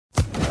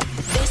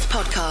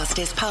podcast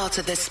is part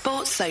of the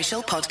Sports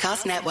Social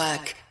Podcast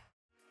Network.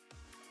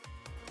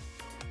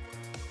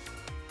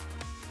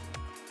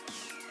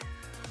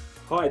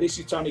 Hi, this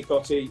is Tony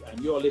Cottee, and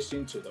you're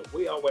listening to the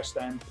We Are West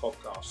Ham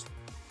podcast.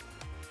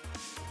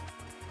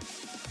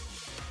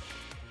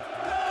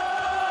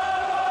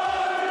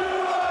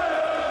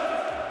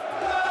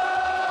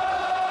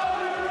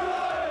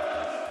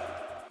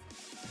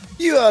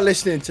 You are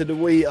listening to the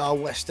We Are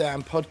West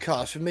Ham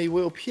podcast with me,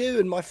 Will Pugh,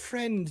 and my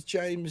friend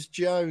James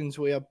Jones.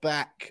 We are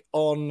back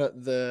on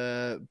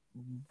the...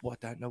 I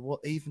don't know what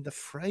even the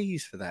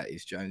phrase for that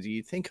is, Jones.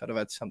 You'd think I'd have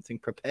had something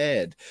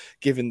prepared,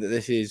 given that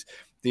this is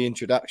the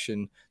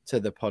introduction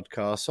to the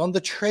podcast. On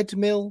the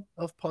treadmill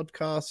of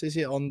podcasts, is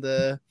it on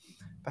the...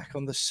 back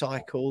on the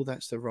cycle?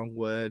 That's the wrong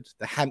word.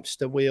 The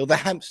hamster wheel. The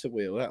hamster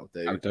wheel, that'll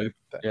do. That'll do.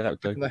 Yeah, that'll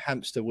do. The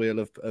hamster wheel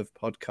of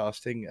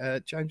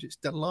podcasting. James, it's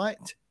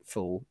delightful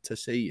to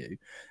see you.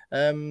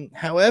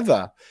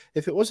 However,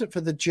 if it wasn't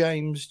for the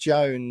James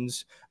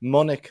Jones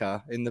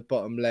moniker in the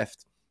bottom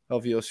left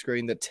of your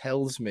screen that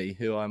tells me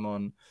who I'm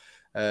on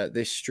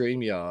this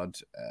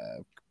StreamYard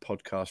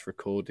podcast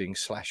recording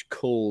 /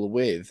 call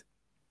with,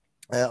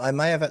 I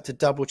may have had to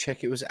double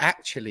check it was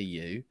actually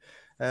you,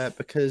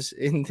 because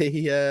in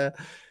the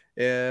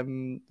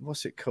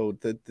what's it called,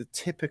 the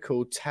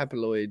typical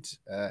tabloid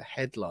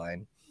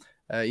headline,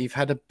 you've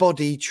had a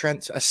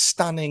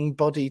stunning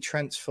body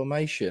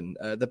transformation.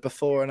 The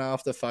before and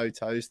after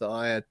photos that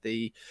I had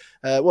the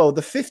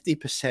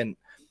 50%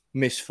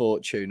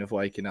 misfortune of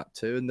waking up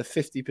to, and the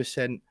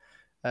 50%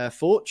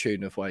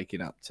 fortune of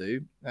waking up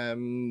to.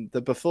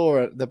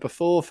 The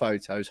before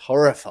photos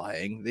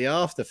horrifying. The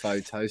after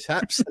photos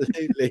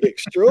absolutely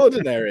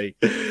extraordinary.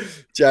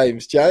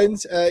 James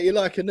Jones, you're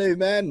like a new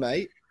man,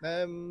 mate.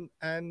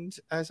 And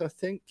as I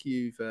think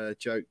you've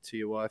joked to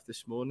your wife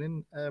this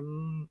morning,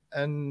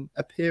 an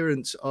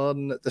appearance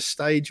on the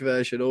stage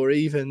version or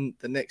even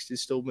the next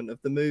instalment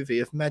of the movie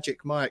of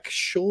Magic Mike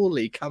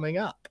surely coming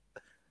up.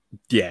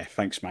 Yeah,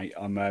 thanks, mate.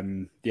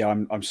 I'm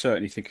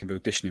certainly thinking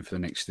of auditioning for the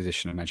next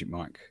edition of Magic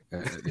Mike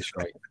at this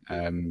rate.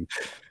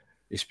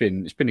 It's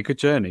been a good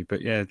journey,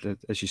 but yeah,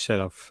 as you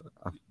said, I've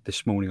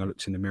this morning I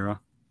looked in the mirror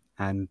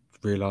and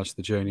realised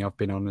the journey I've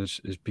been on is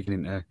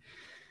beginning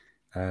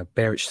to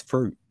bear its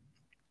fruit.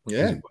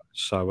 Yeah.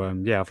 So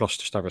I've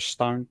lost just over a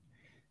stone,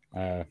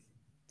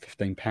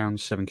 15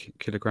 pounds, 7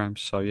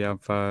 kilograms. So yeah,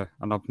 I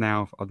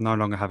no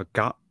longer have a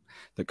gut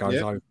that goes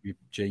over with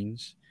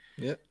jeans.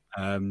 Yeah.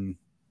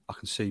 I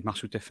can see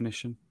muscle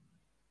definition.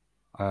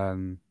 I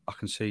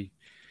can see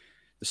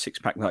the six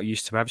pack that I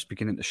used to have is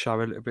beginning to show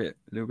a little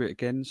bit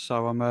again.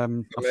 So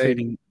I'm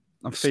feeling.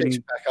 I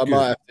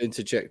might have to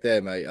interject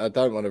there, mate. I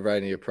don't want to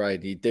rain on your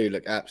parade. You do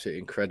look absolutely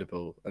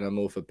incredible, and I'm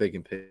all for big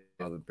and people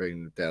rather than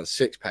bringing them down.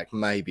 Six pack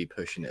may be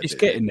pushing it. It's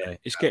getting there.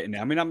 It's getting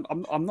there. I mean,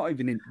 I'm not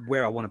even in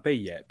where I want to be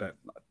yet, but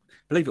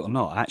believe it or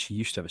not, I actually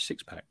used to have a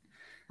six pack.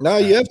 No,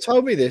 you have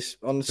told me this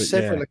on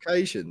several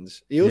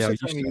occasions. You also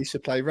told me you used to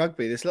play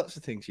rugby. There's lots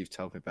of things you've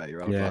told me about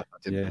your own life.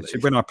 So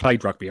when I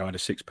played rugby, I had a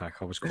six pack.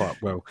 I was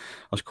quite well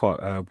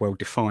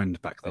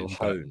defined back then.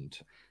 Honed.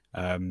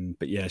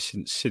 But yeah,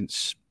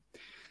 since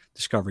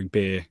discovering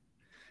beer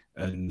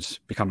and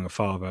becoming a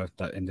father,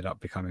 that ended up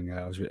becoming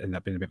I ended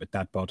up being a bit of a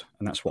dad bod,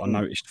 and that's what I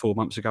noticed 4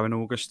 months ago in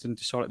August, and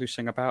decided to do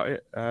something about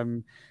it.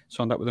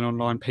 Signed up with an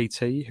online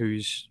PT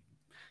who's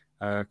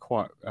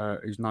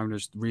who's known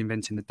as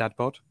reinventing the dad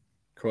bod.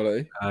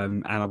 Quality.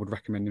 And I would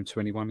recommend him to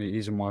anyone. He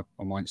is on my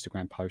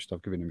Instagram post.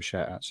 I've given him a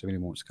shout out, so if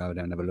anyone wants to go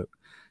down and have a look,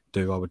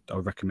 I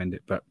would recommend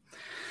it. But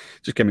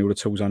just give me all the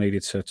tools I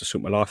needed to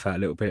sort my life out a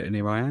little bit, and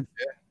here I am,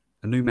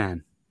 a new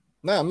man.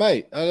 No,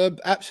 mate, I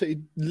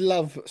absolutely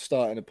love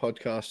starting a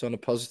podcast on a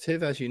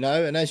positive, as you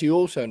know. And as you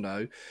also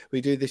know,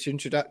 we do this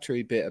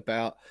introductory bit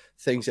about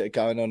things that are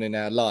going on in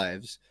our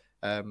lives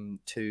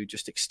to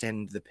just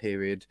extend the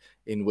period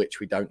in which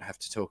we don't have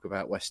to talk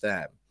about West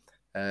Ham.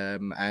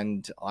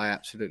 And I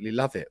absolutely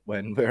love it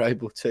when we're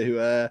able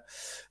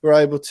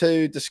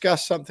to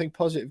discuss something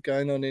positive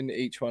going on in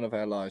each one of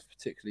our lives,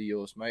 particularly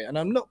yours, mate. And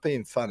I'm not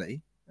being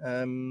funny,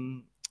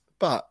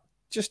 but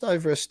just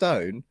over a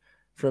stone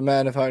for a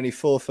man of only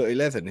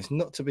 4'11" is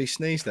not to be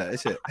sneezed at,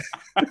 is it?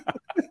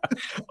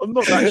 I'm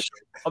not that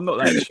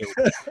sure.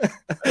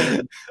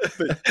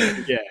 But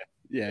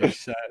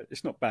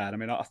it's not bad. I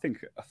mean, I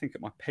think at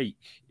my peak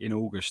in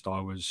August I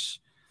was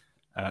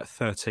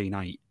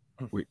 13.8.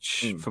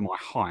 which for my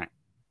height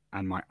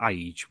and my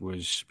age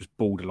was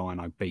borderline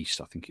obese,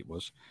 I think it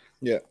was.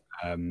 Yeah.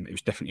 It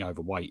was definitely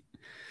overweight.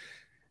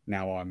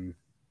 Now I'm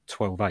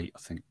 12.8, I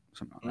think,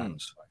 something like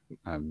that. So,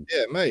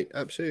 yeah, mate,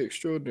 absolutely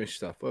extraordinary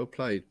stuff. Well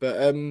played.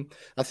 But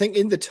I think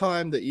in the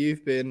time that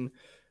you've been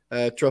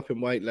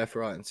dropping weight left,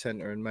 right and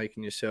centre and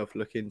making yourself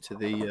look into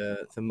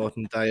the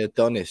modern day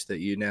Adonis that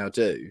you now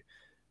do,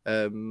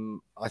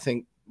 I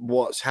think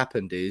what's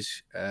happened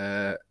is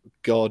the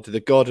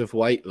god of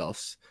weight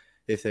loss,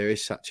 if there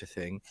is such a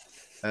thing,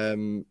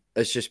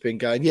 has just been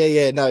going,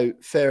 no,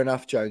 fair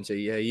enough,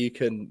 Jonesy. Yeah, you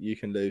can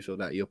lose all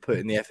that. You're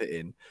putting the effort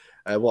in.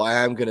 What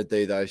I am going to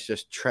do, though, is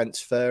just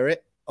transfer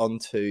it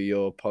onto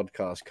your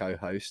podcast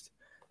co-host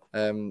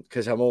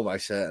because I'm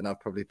almost certain I've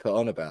probably put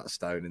on about a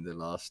stone in the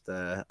last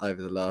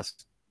over the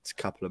last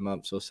couple of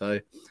months or so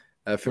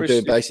from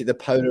doing basically the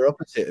polar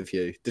opposite of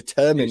you.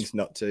 Determined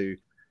not to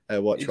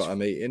watch what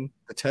I'm eating.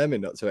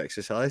 Determined not to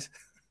exercise.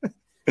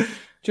 Do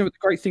you know what the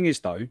great thing is,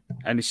 though,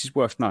 and this is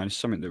worth knowing, it's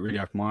something that really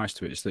opened my eyes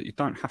to it, is that you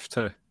don't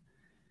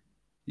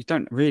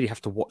really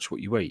have to watch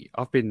what you eat.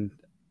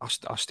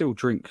 I still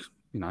drink,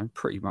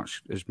 pretty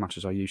much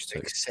as I used to.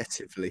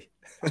 Excessively.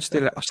 I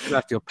still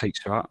have the odd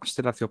Pizza Hut. I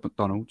still have the odd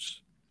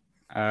McDonald's.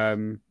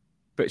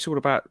 But it's all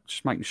about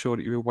just making sure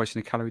that you're always in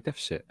a calorie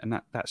deficit, and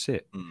that's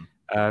it.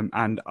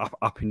 And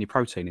up in your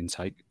protein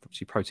intake.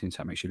 Obviously, protein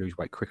intake makes you lose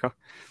weight quicker.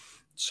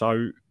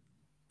 So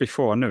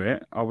before I knew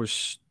it, I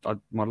was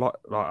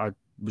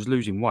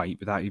losing weight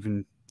without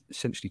even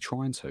essentially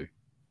trying to.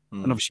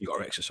 And obviously, you've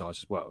got to exercise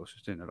as well. So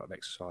doing a lot of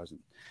exercise.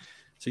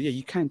 So yeah,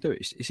 you can do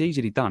it. It's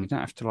easily done. You don't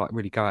have to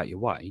really go out your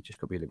way. You just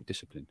got to be a little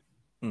disciplined.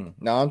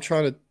 No, I'm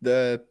trying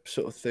the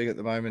sort of thing at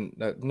the moment.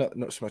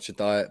 Not so much a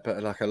diet,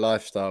 but like a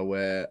lifestyle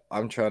where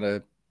I'm trying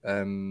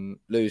to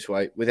lose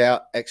weight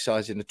without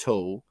exercising at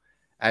all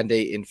and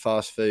eating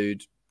fast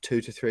food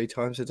 2 to 3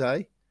 times a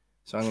day.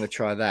 So I'm going to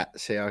try that,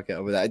 see how I get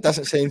on with that. It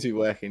doesn't seem to be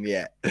working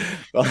yet,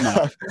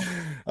 but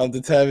I'm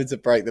determined to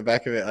break the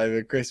back of it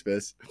over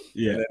Christmas.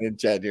 Yeah. And then in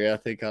January, I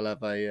think I'll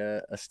have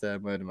a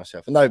stern word of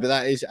myself. No, but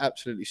that is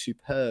absolutely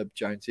superb,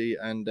 Jonesy.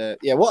 And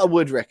what I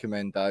would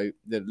recommend, though,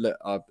 look,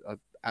 I'm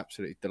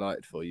absolutely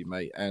delighted for you,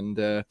 mate. And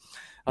I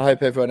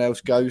hope everyone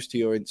else goes to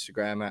your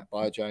Instagram at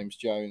by James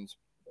Jones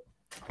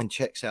and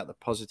checks out the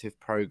positive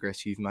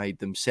progress you've made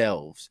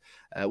themselves.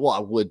 What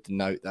I would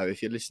note, though,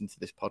 if you're listening to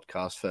this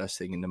podcast first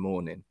thing in the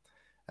morning,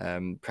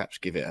 perhaps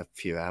give it a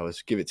few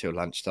hours, give it till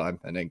lunchtime,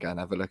 and then go and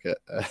have a look at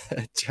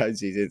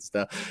Jonesy's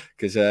Insta,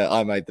 because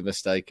I made the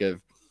mistake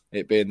of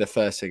it being the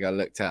first thing I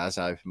looked at as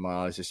I opened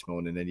my eyes this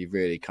morning, and you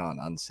really can't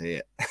unsee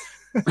it.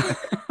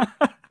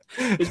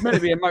 It's meant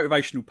to be a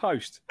motivational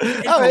post.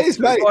 Oh, it is,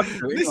 mate.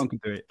 Anyone can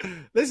do it.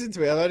 Listen to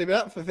me. I've only been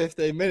up for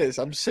 15 minutes.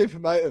 I'm super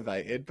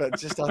motivated, but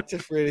I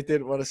just really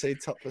didn't want to see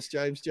topless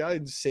James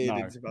Jones seeing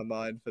into my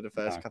mind for the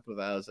first couple of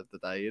hours of the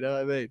day. You know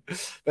what I mean?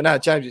 But no,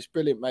 James, it's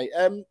brilliant, mate.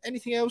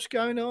 Anything else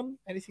going on?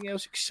 Anything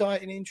else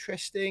exciting,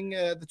 interesting?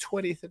 The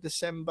 20th of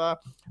December,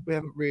 we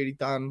haven't really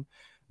done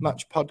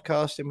much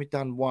podcasting. We've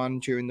done one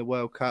during the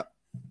World Cup,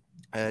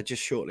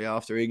 just shortly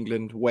after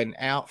England went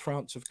out.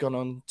 France have gone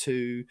on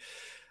to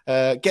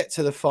get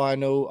to the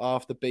final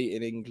after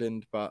beating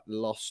England, but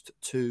lost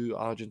to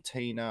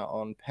Argentina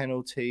on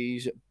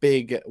penalties.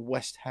 Big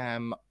West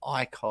Ham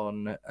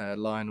icon,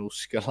 Lionel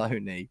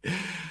Scaloni.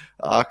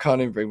 I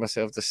can't even bring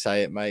myself to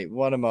say it, mate.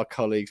 One of my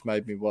colleagues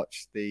made me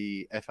watch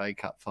the FA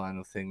Cup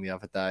final thing the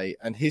other day,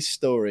 and his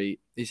story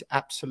is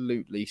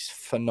absolutely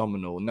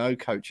phenomenal. No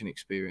coaching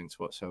experience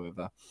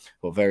whatsoever,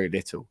 or very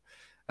little.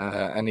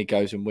 And he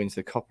goes and wins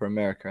the Copa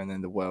America and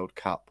then the World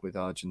Cup with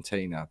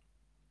Argentina.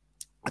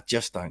 I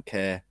just don't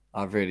care.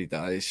 I really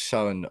don't. It's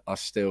so, and I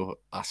still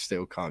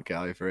can't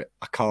get over it.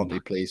 I can't be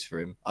pleased for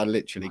him. I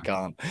literally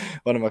can't.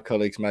 One of my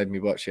colleagues made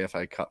me watch the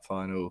FA Cup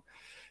final,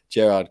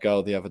 Gerrard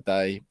goal the other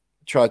day.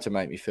 Tried to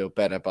make me feel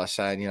better by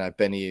saying,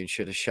 Benny Yoon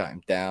should have shut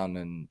him down,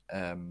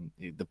 and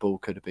the ball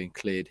could have been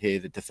cleared here.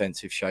 The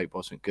defensive shape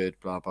wasn't good,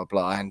 blah, blah,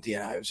 blah. And,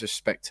 it was a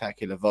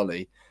spectacular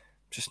volley.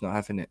 I'm just not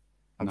having it.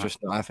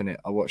 Just not having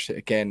it. I watched it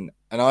again,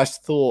 and I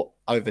thought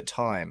over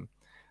time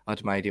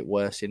I'd made it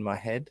worse in my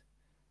head.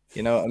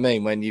 You know what I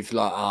mean? When you've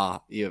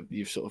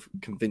you've sort of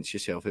convinced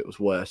yourself it was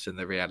worse than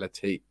the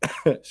reality,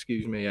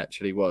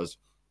 actually was.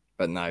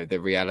 But no, the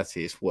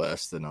reality is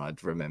worse than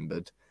I'd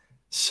remembered.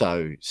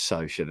 So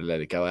should have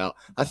let it go out.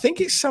 I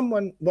think it's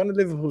one of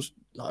Liverpool's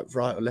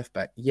right or left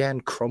back,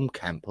 Jan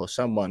Kromkamp, or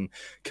someone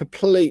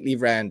completely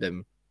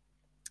random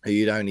who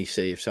you'd only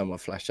see if someone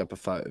flashed up a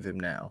photo of him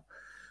now.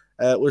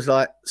 Was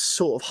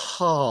sort of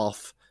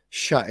half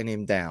shutting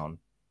him down,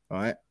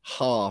 right?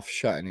 Half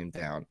shutting him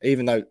down,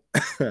 even though.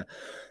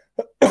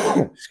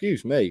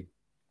 Excuse me.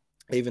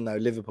 Even though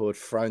Liverpool had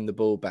thrown the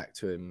ball back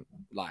to him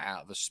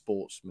out of a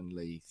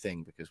sportsmanly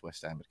thing because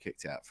West Ham had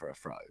kicked it out for a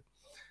throw.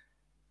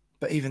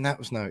 But even that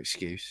was no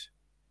excuse.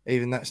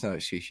 Even that's no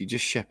excuse. You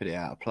just shepherd it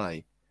out of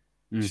play.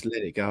 Just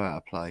let it go out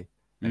of play.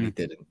 And he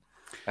didn't.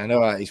 And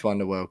all right, he's won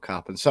the World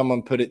Cup. And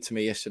someone put it to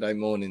me yesterday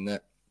morning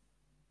that,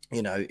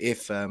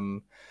 if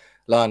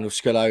Lionel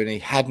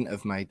Scaloni hadn't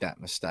have made that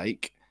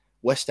mistake,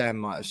 West Ham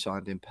might have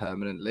signed him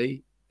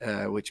permanently.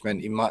 Which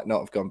meant he might not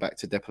have gone back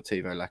to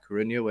Deportivo La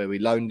Coruña, where we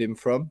loaned him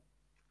from.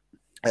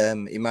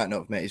 He might not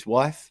have met his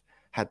wife,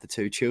 had the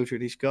 2 children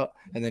he's got,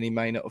 and then he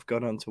may not have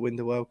gone on to win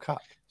the World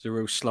Cup. It's a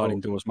real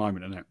sliding doors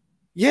moment, isn't it?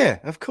 Yeah,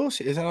 of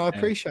course it is. And I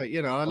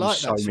appreciate, I like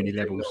so that many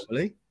levels.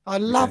 Normally. I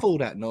love all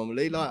that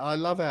normally. I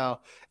love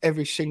how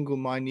every single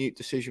minute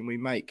decision we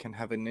make can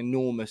have an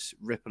enormous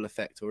ripple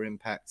effect or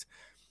impact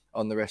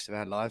on the rest of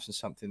our lives, and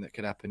something that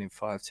could happen in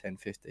 5, 10,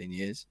 15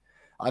 years.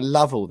 I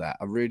love all that.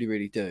 I really,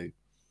 really do.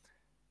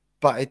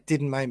 But it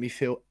didn't make me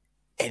feel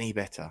any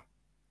better.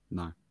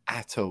 No.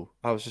 At all.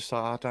 I was just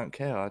I don't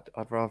care.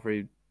 I'd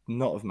rather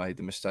not have made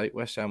the mistake.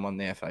 West Ham won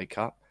the FA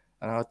Cup,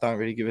 and I don't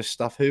really give a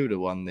stuff who would have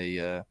won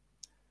the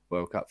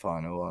World Cup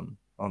final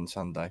on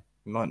Sunday.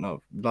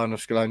 Lionel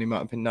Scaloni might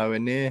have been nowhere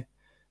near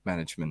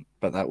management,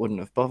 but that wouldn't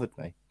have bothered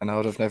me, and I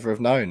would have never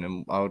have known,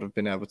 and I would have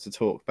been able to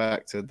talk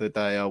back to the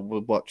day I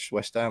would watch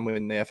West Ham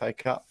win the FA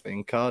Cup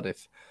in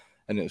Cardiff,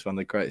 and it was one of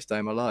the greatest days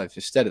of my life.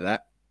 Instead of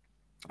that,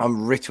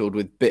 I'm riddled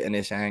with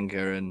bitterness,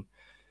 anger, and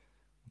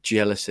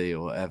jealousy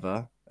or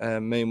whatever.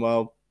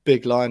 Meanwhile,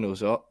 big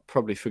Lionel's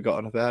probably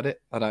forgotten about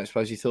it. I don't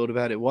suppose he thought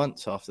about it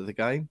once after the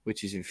game,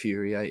 which is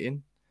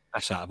infuriating.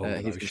 That's out of order.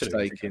 His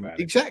mistake.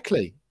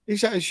 Exactly.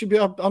 It should be.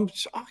 I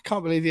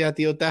can't believe he had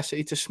the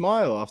audacity to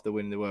smile after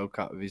winning the World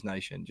Cup with his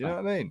nation. Do you know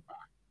what I mean?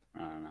 I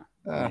don't know.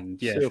 I mean,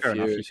 yeah, fair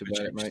enough. You can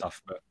check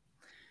stuff, but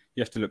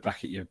you have to look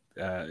back at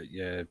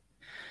your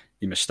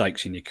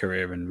mistakes in your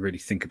career and really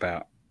think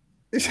about.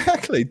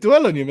 Exactly.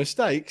 Dwell on your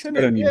mistakes.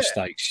 Dwell on your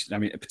mistakes. I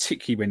mean,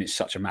 particularly when it's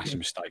such a massive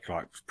mistake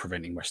like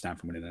preventing West Ham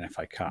from winning an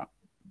FA Cup.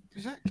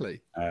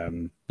 Exactly.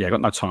 I got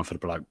no time for the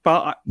bloke.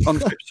 But on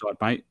the flip side,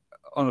 mate,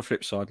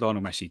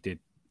 Lionel Messi did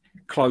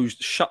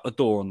shut the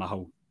door on the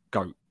whole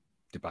GOAT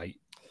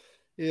debate.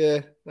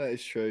 Yeah, that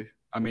is true.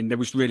 I mean, there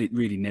was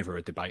really never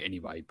a debate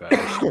anyway, but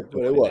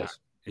well, it was.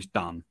 It's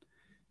done.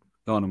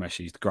 Lionel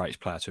Messi is the greatest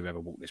player to ever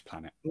walk this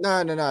planet.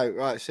 No.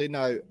 Right, see,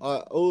 no.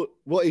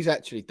 What he's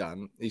actually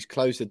done, he's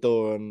closed the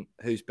door on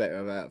who's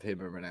better out of him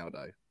and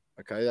Ronaldo.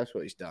 Okay, that's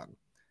what he's done.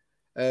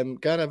 Go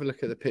and have a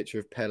look at the picture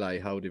of Pele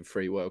holding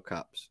 3 World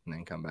Cups and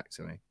then come back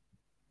to me.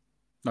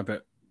 No,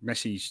 but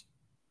Messi's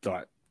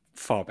like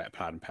far better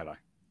player than Pele.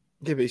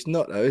 Yeah, but he's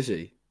not though, is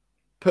he?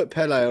 Put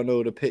Pele on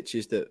all the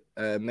pitches that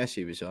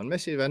Messi was on.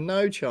 Messi had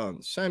no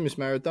chance. Same as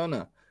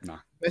Maradona. No.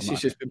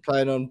 Messi's just been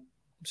playing on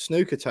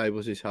snooker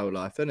tables his whole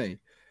life, hasn't he?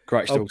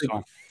 Greatest all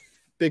time.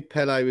 Big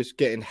Pele was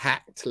getting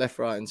hacked left,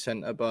 right and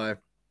centre by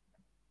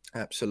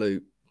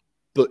absolute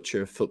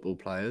butcher of football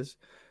players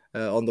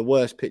on the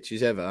worst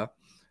pitches ever,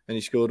 and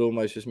he scored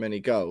almost as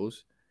many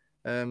goals.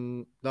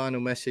 Lionel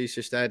Messi's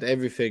just had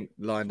everything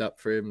lined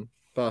up for him.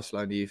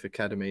 Barcelona Youth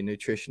Academy,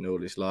 nutrition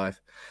all his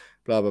life,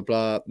 blah, blah,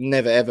 blah.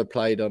 Never, ever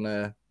played on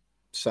a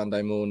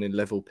Sunday morning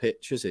level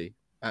pitch, has he?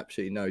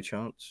 Absolutely no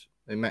chance.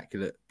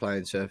 Immaculate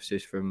playing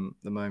surfaces from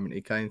the moment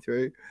he came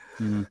through.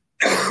 Mm.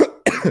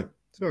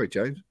 Sorry,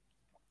 James.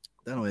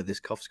 Don't know where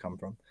this cough's come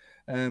from.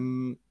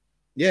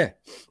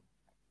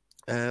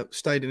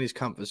 Stayed in his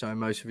comfort zone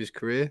most of his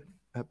career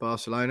at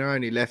Barcelona.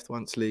 Only left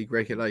once league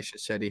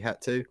regulations said he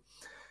had to.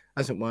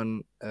 Hasn't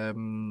won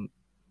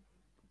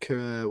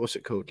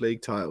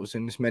league titles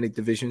in as many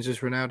divisions as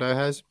Ronaldo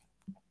has.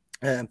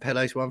 And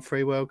Pele's won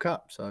 3 World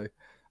Cups. So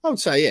I would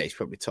say, yeah, he's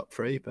probably top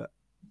 3, but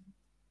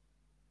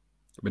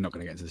we're not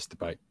going to get into this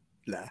debate.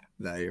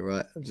 No, you're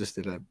right. I'm just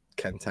in a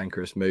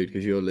cantankerous mood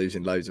because you're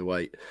losing loads of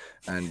weight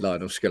and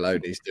Lionel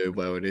Scaloni's doing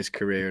well in his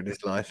career and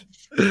his life.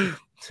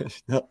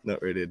 not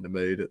really in the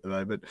mood at the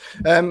moment.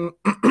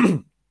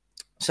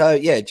 So,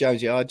 yeah,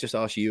 Jonesy, I just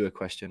asked you a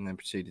question and then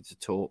proceeded to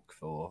talk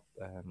for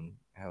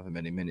however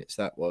many minutes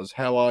that was.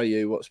 How are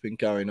you? What's been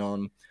going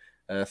on?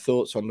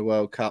 Thoughts on the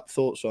World Cup?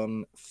 Thoughts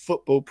on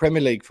football,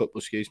 Premier League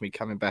football,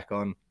 coming back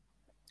on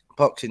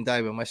Boxing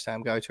Day when West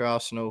Ham go to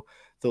Arsenal?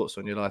 Thoughts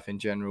on your life in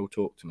general?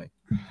 Talk to me.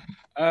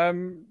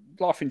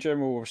 Life in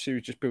general, obviously,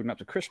 we're just building up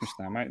to Christmas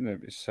now, mate.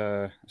 It's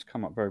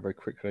come up very, very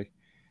quickly.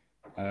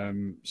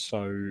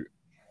 So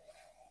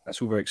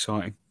that's all very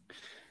exciting.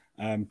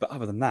 But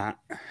other than that,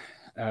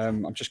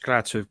 I'm just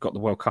glad to have got the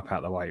World Cup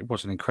out of the way. It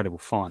was an incredible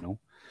final,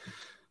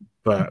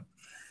 but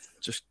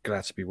just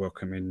glad to be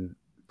welcoming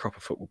proper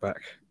football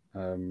back.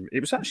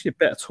 It was actually a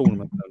better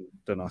tournament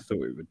than I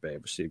thought it would be.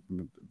 Obviously,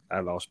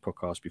 our last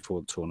podcast before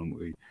the tournament,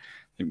 I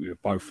think we were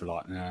both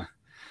like, nah.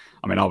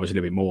 I mean, I was a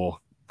little bit more,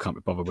 can't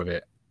be bothered with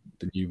it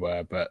than you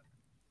were, but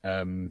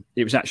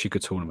it was actually a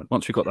good tournament.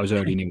 Once we got those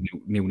early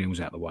nil-nils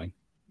out of the way,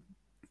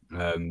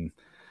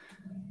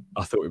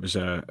 I thought it was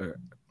a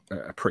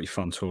pretty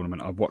fun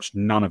tournament. I watched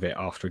none of it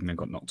after England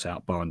got knocked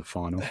out, barring the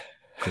final,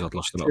 because I'd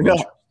lost a lot of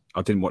interest.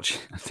 I didn't watch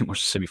the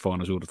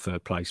semi-finals or the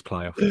third place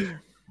playoff.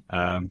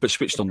 But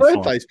switched on the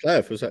third place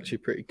playoff was actually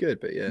pretty good,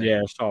 but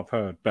yeah, so I've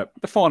heard. But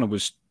the final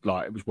was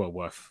it was well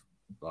worth.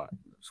 I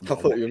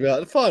thought you were right.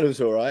 The final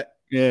was all right.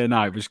 Yeah,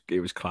 no, it was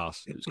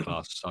class. It was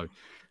class. So,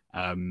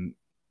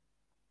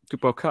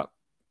 good World Cup.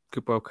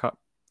 Good World Cup.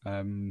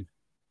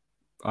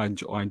 I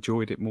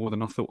enjoyed it more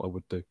than I thought I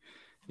would do.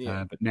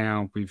 Yeah. But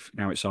now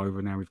it's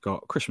over. Now we've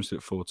got Christmas to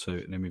look forward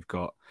to, and then we've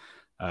got,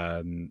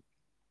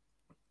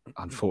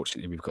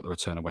 unfortunately, we've got the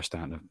return of West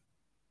Ham to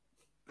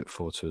look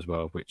forward to as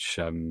well, which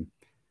I'm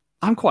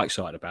quite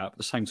excited about. But at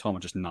the same time, I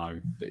just know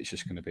that it's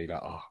just going to be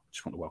like, I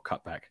just want the World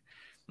Cup back.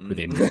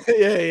 Within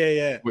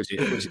yeah. Was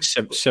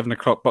it 7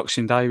 o'clock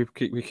Boxing Day?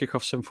 We kick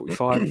off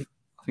 7:45. I think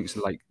it's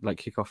a late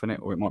kick off in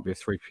it, or it might be a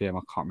 3 p.m.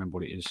 I can't remember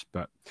what it is,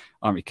 but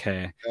I don't really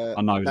care.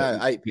 I know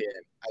that 8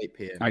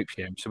 p.m. 8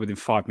 p.m. So within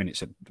 5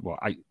 minutes,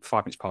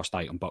 5 minutes past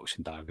 8 on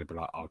Boxing Day, I'm gonna be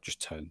like, I'll just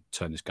turn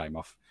this game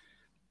off.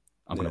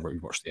 I'm gonna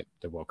rewatch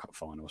the World Cup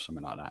final or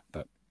something like that.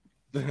 But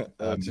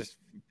just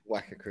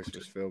whack a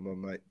Christmas film on,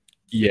 mate.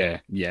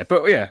 Yeah.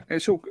 But yeah,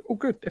 it's all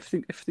good.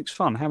 Everything's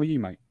fun. How are you,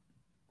 mate?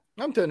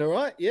 I'm doing all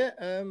right. Yeah.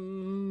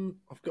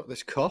 I've got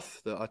this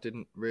cough that I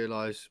didn't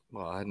realise.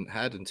 Well, I hadn't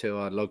had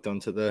until I logged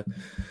onto the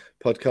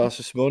podcast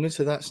this morning,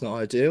 so that's not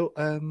ideal.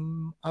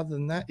 Other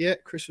than that, yeah,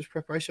 Christmas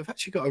preparation. I've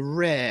actually got a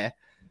rare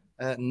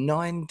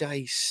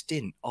 9-day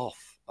stint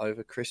off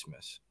over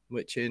Christmas,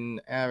 which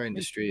in our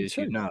industry, as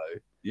you know,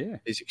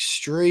 is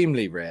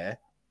extremely rare.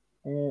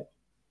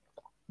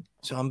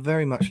 So I'm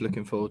very much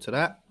looking forward to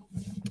that.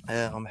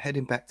 I'm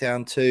heading back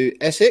down to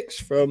Essex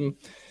from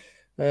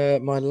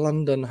my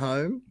London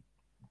home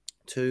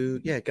to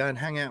go and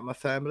hang out with my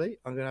family.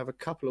 I'm going to have a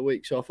couple of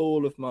weeks off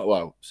all of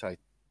my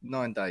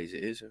 9 days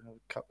it is,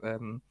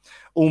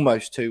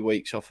 almost 2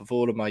 weeks off of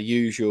all of my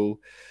usual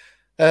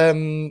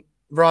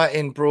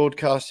writing,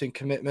 broadcasting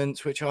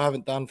commitments, which I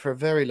haven't done for a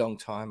very long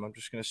time. I'm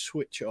just going to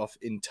switch it off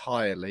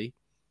entirely,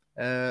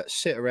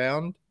 sit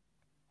around,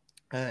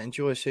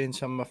 enjoy seeing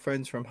some of my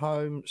friends from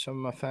home,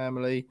 some of my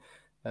family,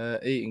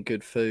 eating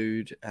good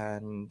food,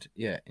 and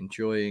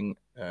enjoying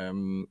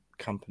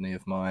company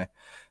of my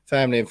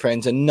family and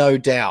friends, and no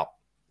doubt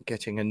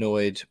getting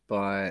annoyed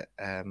by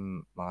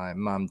my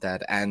mum,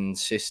 dad, and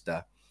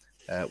sister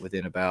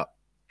within about,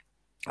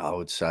 I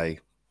would say,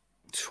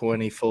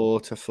 24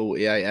 to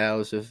 48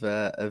 hours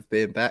of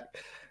being back,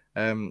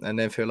 and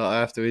then feel like I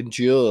have to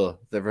endure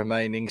the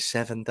remaining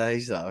 7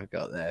 days that I've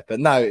got there. But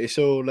no, it's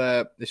all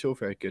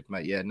very good,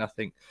 mate. Yeah,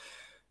 nothing.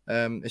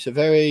 It's a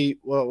very,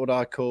 what would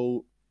I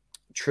call,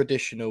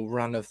 traditional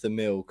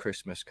run-of-the-mill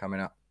Christmas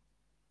coming up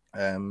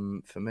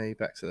for me,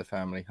 back to the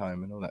family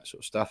home and all that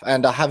sort of stuff.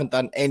 And I haven't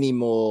done any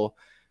more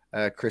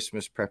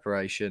Christmas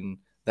preparation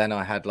than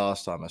I had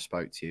last time I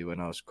spoke to you, when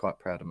I was quite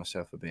proud of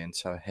myself for being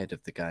so ahead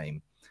of the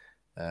game.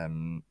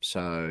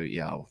 So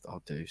yeah,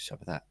 I'll do some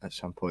of that at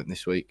some point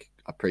this week.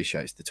 I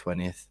appreciate it's the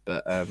 20th,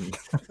 but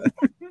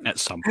at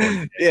some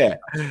point, yeah,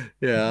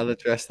 I'll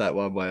address that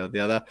one way or the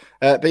other.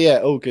 But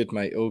yeah, all good,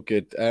 mate, all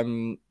good.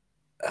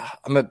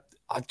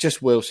 I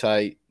just will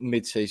say,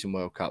 mid-season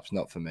World Cup's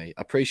not for me.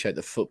 I appreciate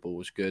the football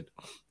was good.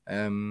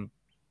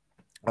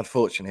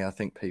 Unfortunately, I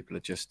think people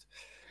are just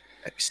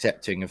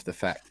accepting of the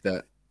fact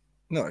that,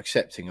 not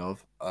accepting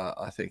of,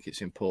 I think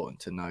it's important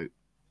to note.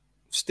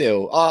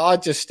 Still, I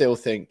just still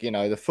think,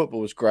 the football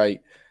was great,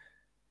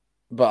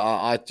 but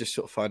I just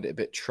sort of find it a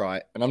bit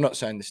trite. And I'm not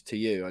saying this to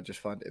you. I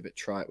just find it a bit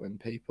trite when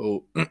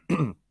people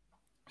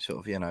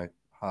sort of,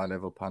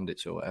 high-level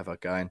pundits or whatever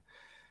going,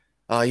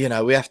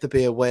 we have to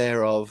be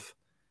aware of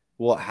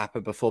what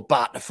happened before,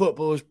 but the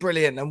football was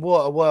brilliant and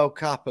what a World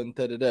Cup and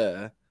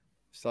da-da-da.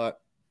 It's like,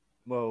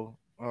 well,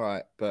 all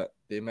right, but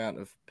the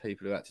amount of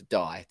people who had to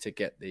die to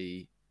get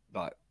the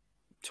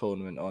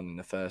tournament on in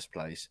the first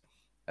place,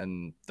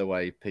 and the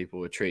way people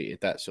were treated,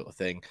 that sort of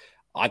thing,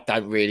 I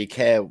don't really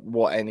care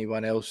what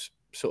anyone else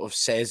sort of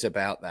says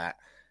about that.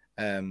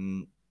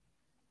 I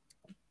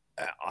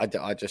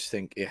just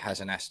think it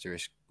has an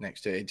asterisk next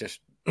to it. It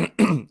just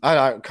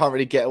I can't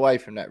really get away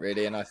from that,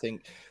 really. And I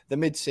think the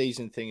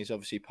mid-season thing is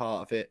obviously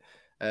part of it.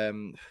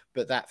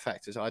 But that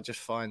factors, I just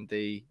find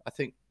I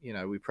think,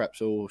 we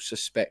perhaps all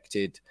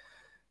suspected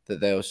that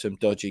there was some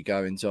dodgy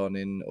goings on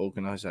in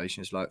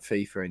organisations like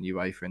FIFA and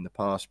UEFA in the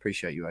past.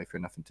 Appreciate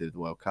UEFA, nothing to do with the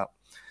World Cup.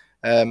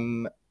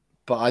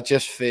 But I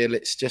just feel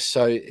it's just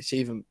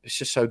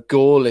so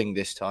galling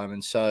this time.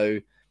 And so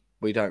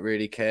we don't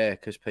really care,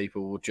 because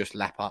people will just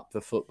lap up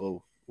the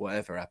football,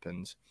 whatever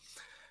happens.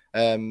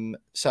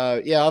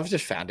 So yeah, I've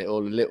just found it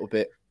all a little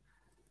bit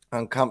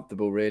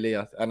uncomfortable, really.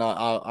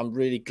 I'm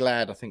really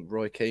glad. I think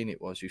Roy Keane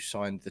it was who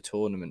signed the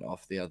tournament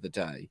off the other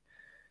day.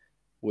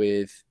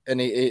 He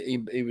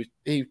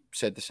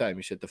said the same.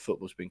 He said the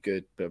football's been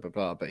good, blah blah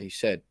blah. But he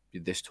said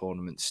this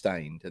tournament's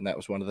stained, and that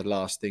was one of the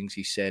last things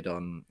he said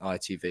on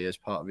ITV as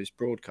part of his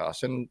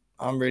broadcast. And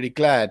I'm really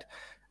glad.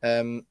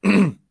 I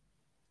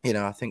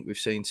think we've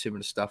seen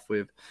similar stuff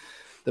with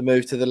the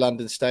move to the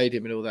London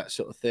Stadium and all that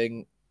sort of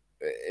thing.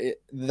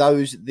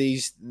 Those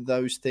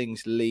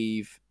things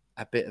leave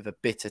a bit of a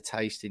bitter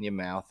taste in your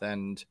mouth,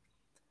 and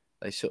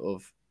they sort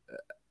of,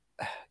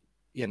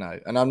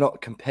 and I'm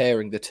not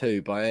comparing the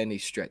two by any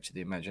stretch of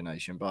the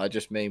imagination, but I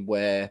just mean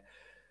where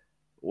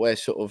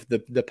sort of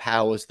the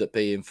powers that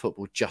be in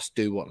football just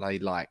do what they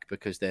like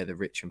because they're the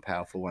rich and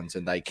powerful ones,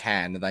 and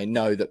they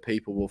know that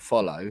people will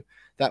follow.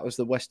 That was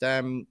the West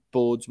Ham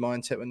board's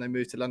mindset when they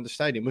moved to London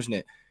Stadium, wasn't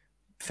it?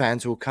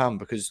 Fans will come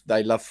because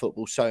they love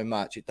football so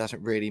much. It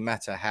doesn't really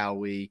matter how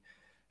we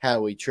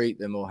treat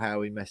them or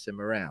how we mess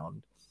them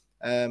around.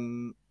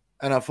 And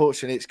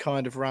unfortunately, it's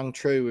kind of rung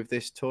true with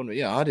this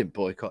tournament. I didn't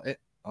boycott it.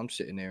 I'm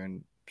sitting here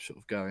and sort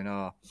of going,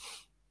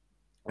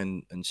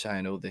 and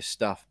saying all this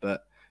stuff,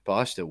 but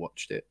I still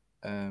watched it.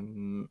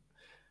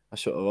 I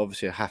sort of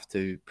obviously have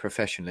to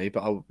professionally,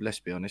 but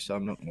let's be honest,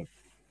 I'm not going to,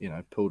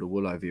 pull the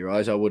wool over your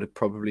eyes. I would have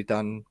probably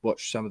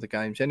watched some of the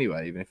games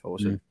anyway, even if I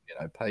wasn't,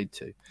 paid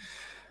to.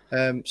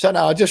 So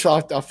no,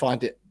 I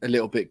find it a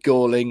little bit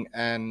galling,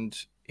 and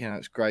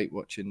it's great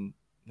watching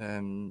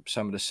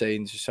some of the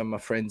scenes. Some of my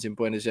friends in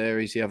Buenos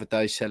Aires the other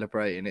day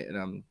celebrating it, and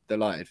I'm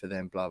delighted for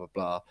them. Blah blah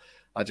blah.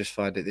 I just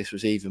find that this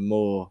was even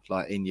more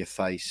like in your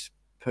face.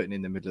 Putting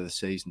in the middle of the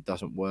season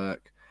doesn't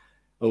work.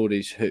 all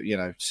these,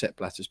 Sepp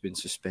Blatter's been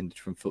suspended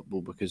from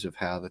football because of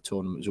how the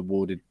tournament was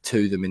awarded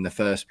to them in the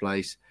first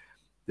place.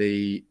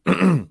 The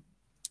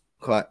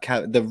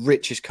the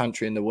richest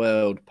country in the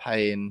world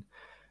paying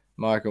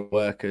migrant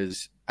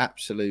workers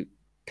absolute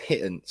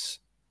pittance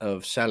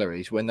of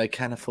salaries when they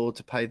can afford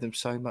to pay them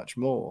so much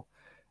more.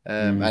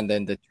 And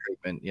then the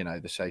treatment,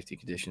 the safety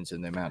conditions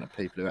and the amount of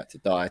people who had to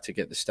die to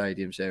get the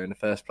stadiums there in the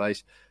first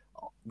place.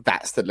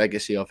 That's the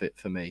legacy of it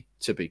for me,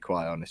 to be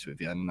quite honest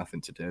with you. And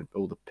nothing to do.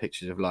 All the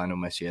pictures of Lionel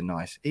Messi are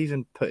nice.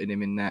 Even putting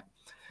him in that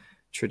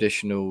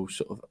traditional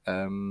sort of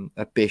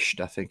a bisht,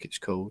 I think it's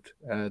called,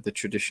 the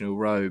traditional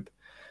robe.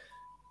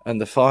 And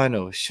the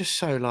final, it's just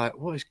so like,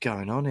 what is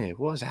going on here?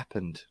 What has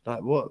happened?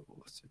 Like,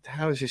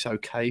 how is this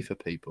okay for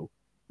people?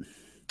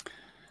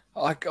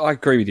 I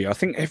agree with you. I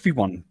think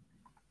everyone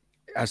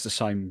has the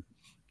same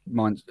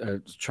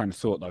train of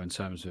thought, though, in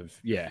terms of,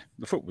 the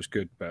football was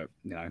good, but,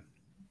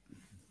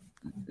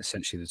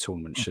 essentially the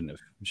tournament shouldn't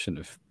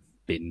have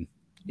been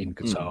in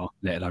Qatar,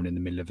 let alone in the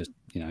middle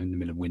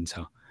of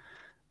winter.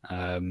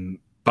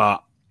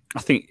 But I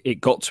think it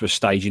got to a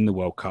stage in the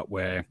World Cup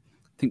where I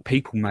think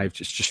people may have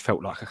just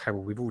felt like, okay,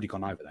 well, we've already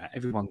gone over that.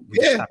 Everyone,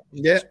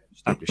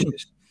 established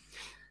this.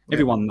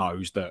 Everyone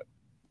knows that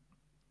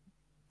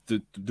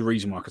the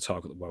reason why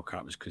Qatar got the World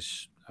Cup was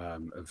because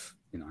of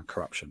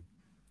corruption.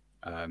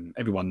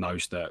 Everyone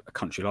knows that a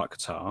country like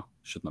Qatar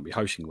should not be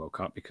hosting the World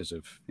Cup because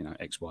of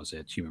X, Y,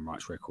 Z, human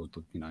rights record.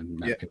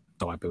 People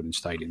die building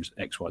stadiums,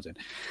 X, Y, Z.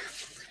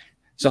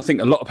 So I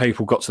think a lot of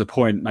people got to the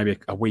point, maybe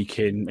a week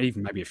in,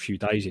 even maybe a few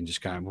days in,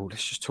 just going, well,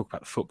 let's just talk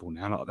about the football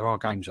now. Like, there are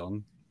games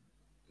on.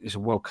 It's a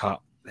World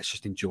Cup. Let's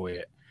just enjoy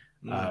it.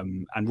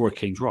 And Roy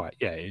Keane's right.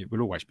 Yeah, it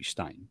will always be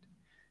stained.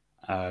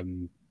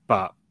 But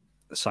at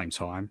the same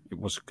time, it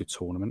was a good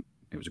tournament.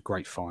 It was a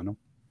great final.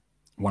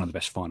 One of the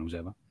best finals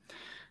ever.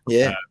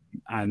 Yeah.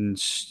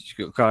 And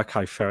you go,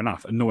 okay, fair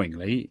enough.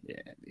 Annoyingly,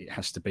 it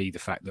has to be the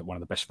fact that one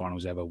of the best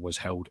finals ever was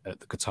held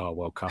at the Qatar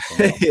World Cup.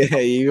 Yeah,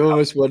 you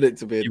almost want it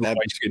to be. You're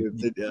going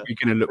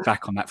to look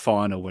back on that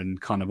final and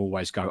kind of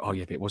always go, oh,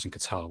 yeah, but it wasn't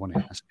Qatar, wasn't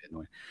it? That's a bit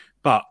annoying.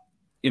 But,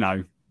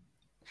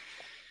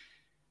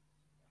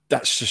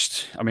 that's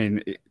just,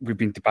 we've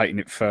been debating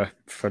it for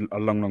a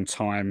long, long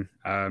time.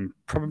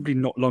 Probably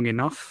not long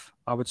enough,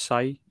 I would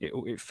say.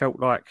 It felt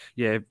like,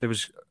 there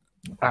was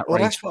outrage. Well,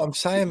 that's what I'm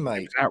saying,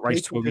 mate. It was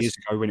outrage 12 years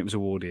ago when it was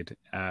awarded.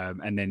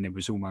 And then there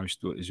was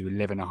almost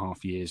 11 and a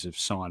half years of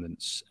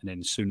silence. And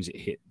then as soon as it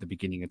hit the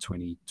beginning of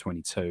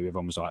 2022,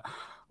 everyone was like,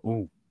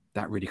 oh,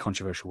 that really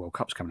controversial World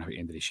Cup's coming up at the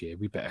end of this year.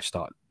 We better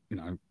start,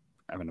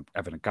 having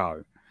a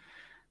go.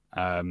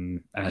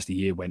 And as the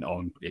year went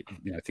on,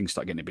 things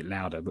started getting a bit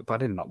louder. But by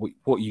then, like,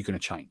 what are you going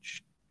to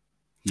change?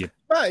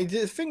 Right,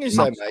 the thing is,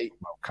 though, mate,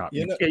 World Cup.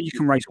 You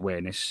can raise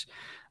awareness.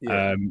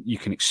 Yeah. You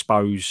can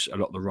expose a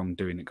lot of the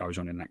wrongdoing that goes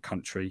on in that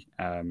country,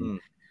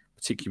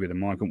 particularly with the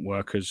migrant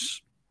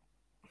workers.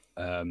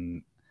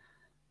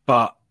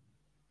 But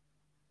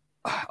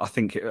I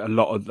think a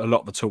lot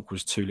of the talk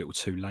was too little,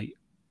 too late,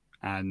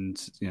 and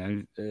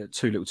too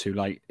little, too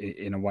late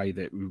in a way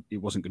that it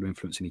wasn't going to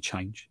influence any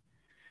change.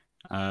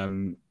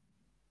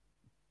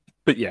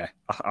 But yeah,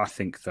 I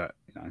think that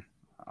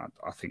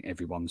I think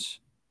everyone's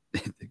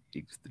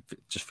it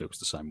just feels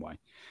the same way.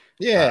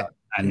 Yeah,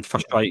 and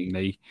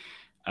frustratingly.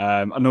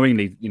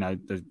 Annoyingly,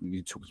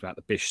 you talked about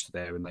the bisht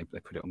there, and they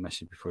put it on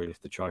Messi before he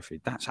lifted the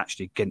trophy. That's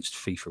actually against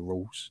FIFA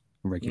rules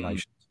and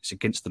regulations. It's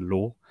against the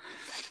law,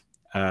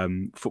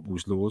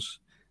 football's laws,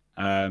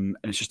 and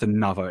it's just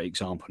another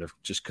example of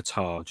just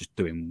Qatar just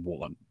doing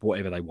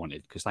whatever they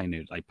wanted because they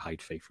knew they paid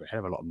FIFA a hell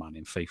of a lot of money,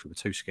 and FIFA were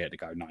too scared to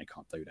go, no, you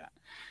can't do that.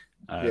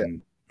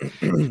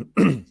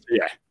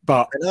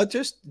 But and I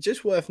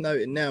just worth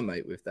noting now,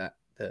 mate, with that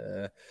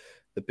the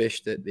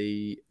bisht at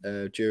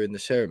during the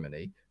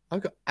ceremony.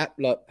 I've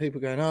got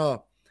people going,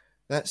 oh,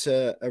 that's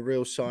a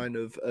real sign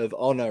of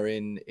honor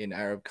in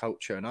Arab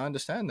culture. And I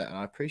understand that and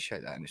I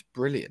appreciate that. And it's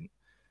brilliant.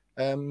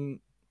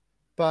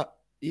 But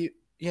do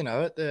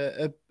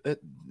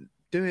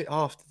it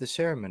after the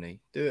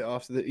ceremony. Do it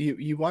after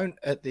you won't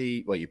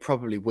you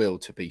probably will,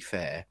 to be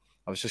fair.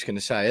 I was just going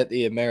to say at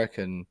the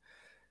American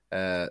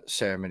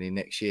ceremony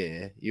next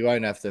year, you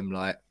won't have them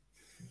like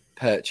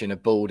perching a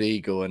bald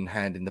eagle and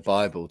handing the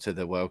Bible to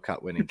the World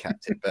Cup winning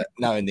captain. But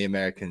knowing the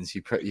Americans,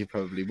 you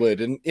probably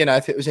would. And,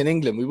 if it was in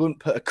England, we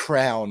wouldn't put a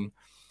crown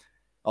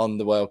on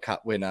the World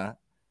Cup winner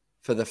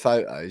for the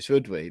photos,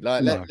 would we?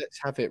 Like, no. Let's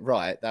have it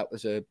right. That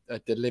was a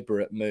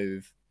deliberate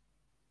move,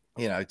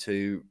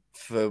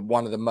 for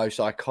one of the most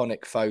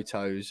iconic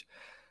photos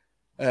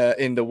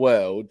in the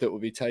world that will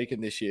be taken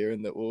this year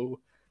and that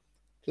will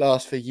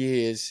last for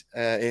years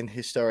in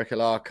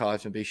historical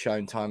archives and be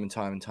shown time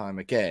and time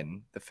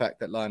again. The fact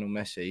that Lionel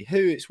Messi,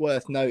 who it's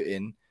worth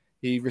noting,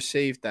 he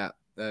received that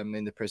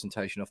in the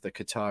presentation of the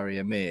Qatari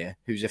Emir,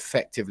 who's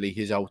effectively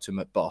his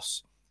ultimate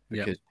boss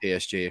because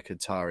PSG are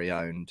Qatari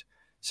owned.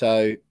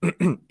 So,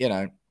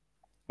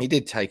 he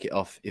did take it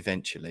off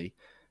eventually.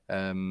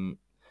 But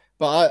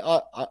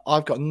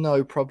I've got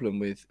no problem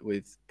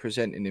with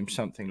presenting him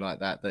something like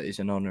that is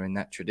an honour in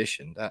that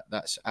tradition.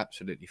 That's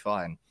absolutely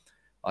fine.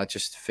 I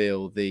just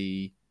feel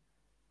the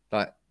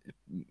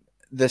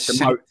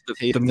ceremony.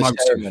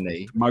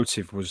 The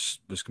motive was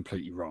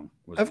completely wrong.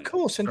 Of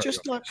course, and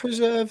just like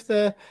preserve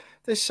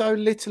there's so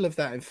little of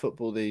that in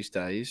football these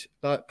days.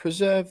 Like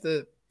preserve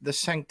the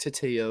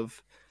sanctity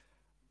of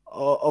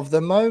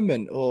the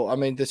moment, or I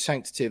mean, the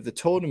sanctity of the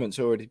tournament's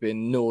already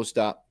been nosed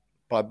up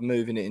by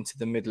moving it into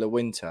the middle of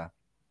winter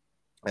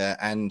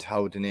and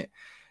holding it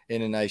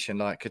in a nation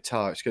like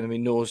Qatar. It's going to be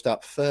nosed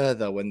up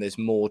further when there's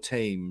more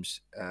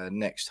teams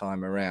next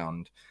time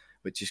around,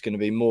 which is going to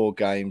be more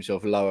games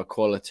of lower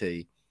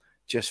quality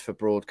just for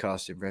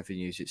broadcasting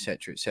revenues,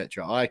 etc.,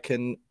 etc. I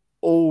can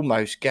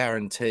almost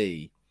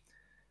guarantee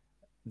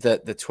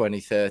that the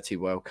 2030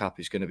 World Cup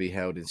is going to be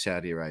held in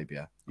Saudi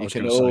Arabia. You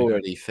can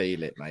already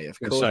feel it, mate. Of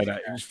course, say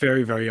that. It's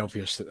very, very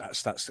obvious that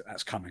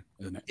that's coming,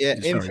 isn't it? Yeah,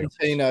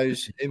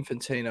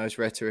 Infantino's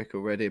rhetoric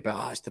already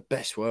about it's the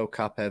best World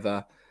Cup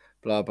ever,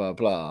 blah blah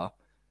blah.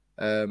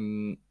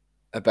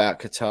 About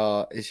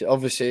Qatar is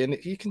obviously, and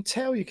you can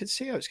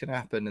see how it's going to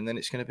happen, and then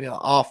it's going to be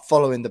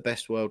following the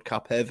best World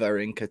Cup ever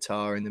in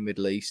Qatar in the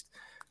Middle East.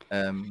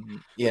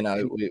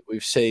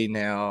 We've seen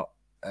now.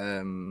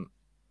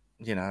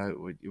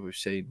 We've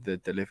seen the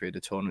delivery of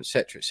the tournament,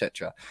 etc.,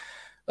 etc.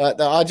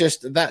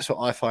 That's what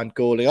I find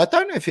galling. I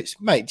don't know if it's,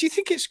 mate. Do you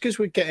think it's because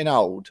we're getting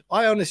old?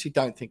 I honestly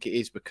don't think it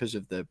is because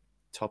of the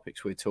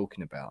topics we're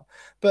talking about.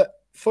 But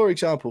for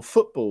example,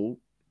 football.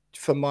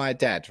 For my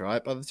dad,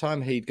 right? By the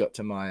time he'd got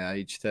to my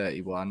age,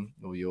 31,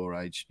 or your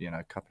age,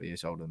 a couple of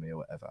years older than me or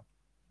whatever,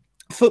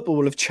 football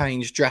will have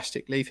changed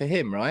drastically for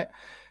him, right?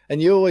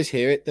 And you always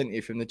hear it, don't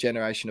you, from the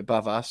generation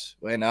above us,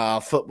 when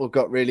football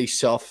got really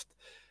soft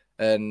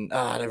and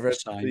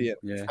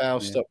the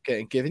fouls stopped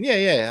getting given.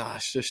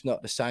 It's just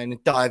not the same.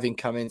 And diving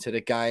come into the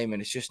game,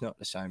 and it's just not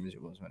the same as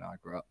it was when I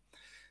grew up.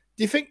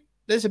 Do you think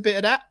there's a bit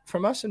of that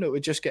from us and that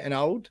we're just getting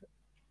old?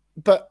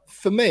 But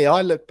for me,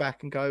 I look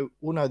back and go,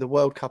 well, no, the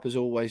World Cup has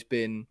always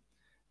been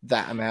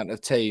that amount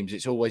of teams.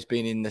 It's always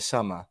been in the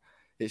summer.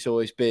 It's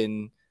always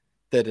been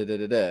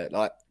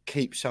like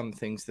keep some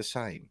things the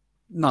same.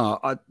 No,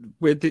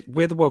 where the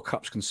World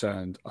Cup's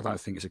concerned, I don't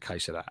think it's a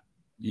case of that.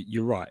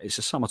 You're right. It's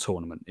a summer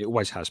tournament. It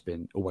always has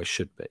been, always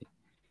should be.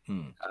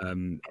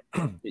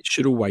 It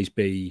should always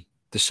be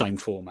the same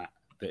format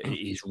that it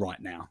is right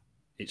now.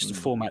 It's the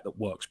format that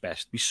works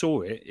best. We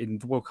saw it in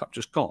the World Cup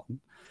just gone.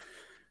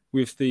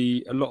 With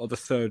a lot of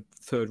the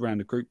third round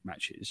of group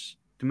matches,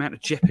 the amount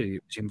of jeopardy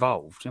that was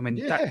involved. I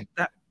mean,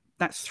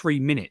 that 3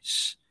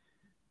 minutes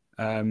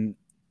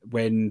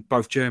when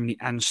both Germany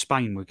and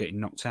Spain were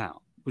getting knocked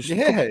out was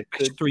the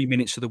best 3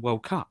 minutes of the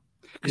World Cup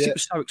because it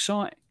was so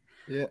exciting.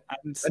 Yeah,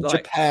 and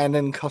Japan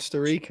and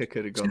Costa Rica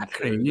could have gone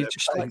through. And you're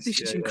just like,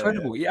 this is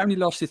incredible. It only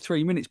lasted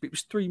 3 minutes, but it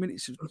was 3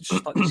 minutes of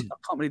just like, I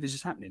can't believe this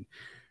is happening.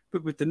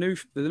 But with the new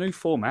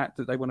format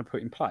that they want to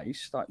put in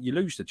place, like you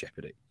lose the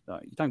jeopardy.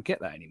 Like, you don't get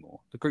that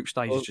anymore. The group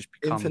stage has just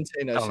become.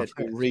 Infantino said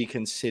he'll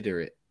reconsider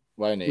it,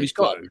 won't he? Well, he's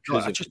got to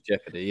because of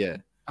jeopardy. Yeah,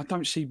 I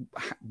don't see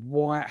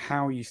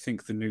how you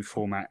think the new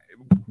format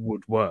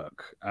would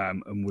work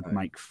and would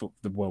make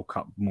the World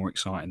Cup more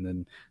exciting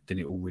than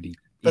it already.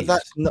 But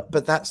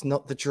that's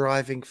not the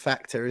driving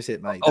factor, is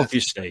it, mate?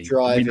 Obviously,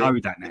 we know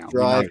that now.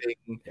 Driving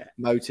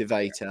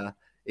motivator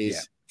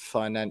is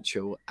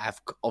financial,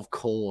 of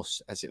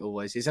course, as it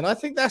always is, and I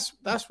think that's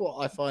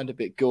what I find a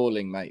bit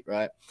galling, mate.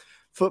 Right?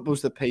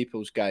 Football's the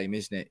people's game,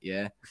 isn't it?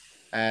 Yeah,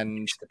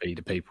 and it's to be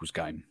the people's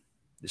game.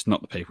 It's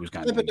not the people's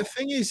game. Yeah, but the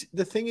thing is,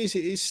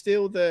 it's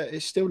still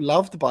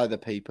loved by the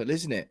people,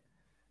 isn't it?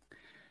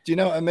 Do you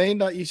know what I mean?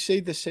 Like you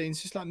see the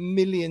scenes, it's like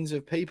millions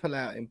of people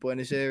out in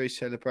Buenos Aires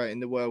celebrating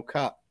the World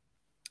Cup.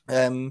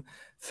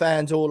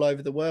 Fans all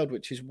over the world,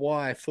 which is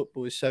why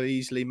football is so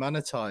easily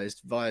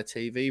monetized via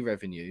TV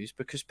revenues,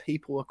 because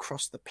people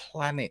across the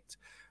planet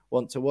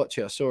want to watch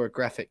it. I saw a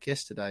graphic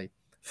yesterday.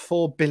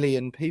 4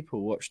 billion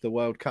people watched the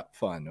World Cup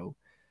final,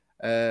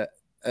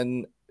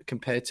 and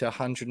compared to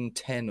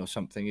 110 or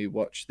something who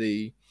watched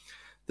the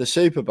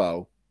Super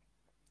Bowl.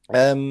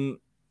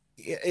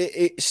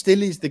 It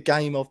still is the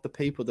game of the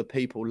people. The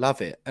people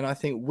love it. And I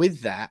think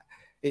with that,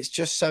 it's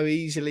just so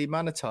easily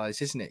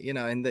monetized, isn't it? You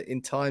know,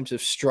 in times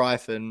of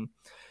strife and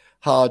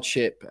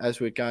hardship, as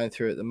we're going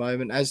through at the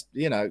moment, as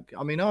you know,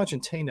 I mean,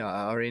 Argentina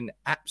are in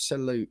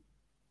absolute,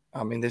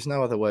 I mean, there's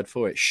no other word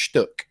for it,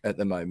 shtuck at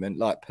the moment,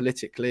 like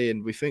politically,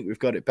 and we think we've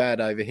got it bad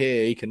over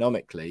here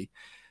economically.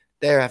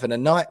 They're having a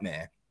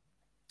nightmare.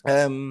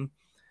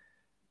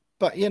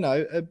 But, you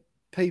know,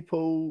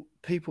 people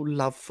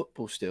love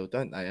football still,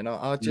 don't they? And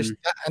I just,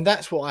 and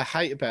that's what I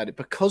hate about it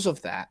because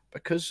of that,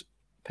 because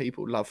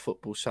people love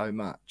football so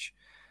much.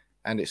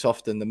 And it's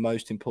often the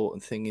most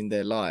important thing in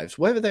their lives,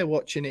 whether they're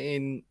watching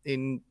it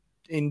in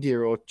India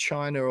or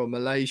China or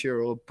Malaysia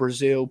or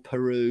Brazil,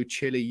 Peru,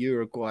 Chile,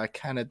 Uruguay,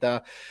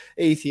 Canada,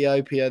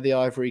 Ethiopia, the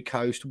Ivory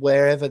Coast,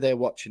 wherever they're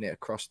watching it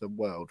across the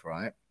world,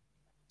 right?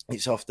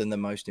 It's often the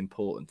most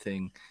important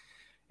thing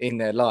in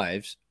their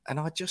lives. And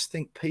I just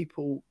think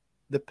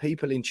the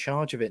people in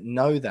charge of it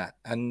know that,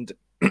 and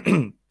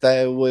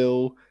they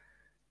will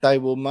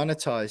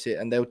monetize it,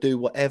 and they'll do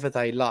whatever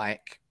they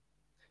like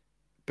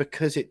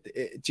because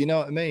do you know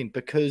what I mean?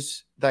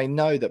 Because they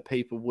know that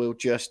people will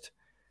just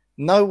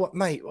know what,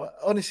 mate.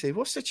 Honestly,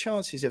 what's the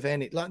chances of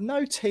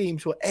no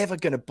teams were ever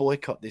going to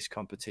boycott this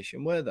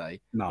competition, were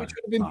they? No, which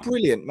would have been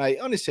brilliant, mate.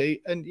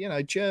 Honestly, and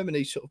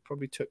Germany sort of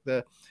probably took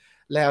the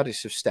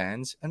loudest of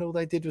stands, and all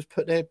they did was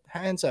put their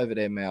hands over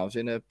their mouths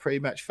in a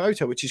pre-match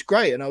photo, which is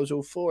great, and I was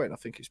all for it. I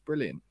think it's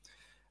brilliant.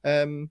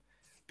 But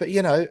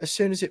as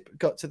soon as it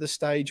got to the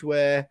stage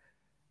where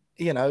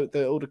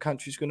all the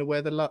countries going to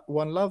wear the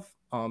One Love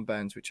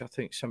armbands, which I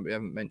think somebody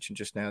haven't mentioned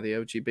just now, the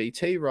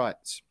LGBT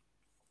rights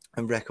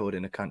and record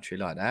in a country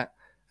like that,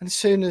 and as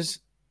soon as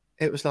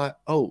it was like,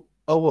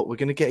 what, we're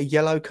going to get a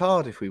yellow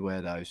card if we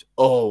wear those?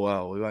 Oh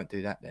well, we won't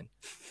do that then.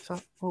 So,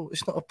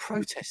 it's not a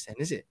protest then,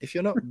 is it? If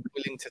you're not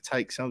willing to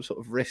take some sort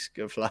of risk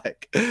of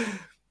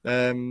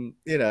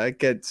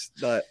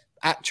against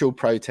actual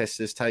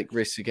protesters take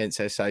risks against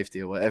their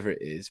safety or whatever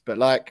it is,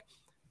 but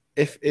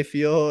if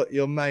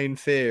your main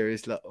fear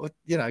is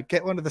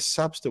get one of the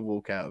subs to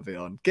walk out of it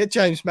on, get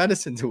James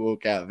Maddison to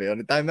walk out of it on.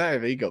 It don't matter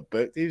if he got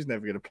booked; he was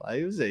never going to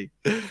play, was he?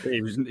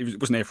 He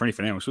wasn't there for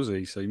anything else, was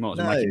he? So you might as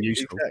well make him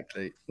useful.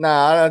 Exactly. No,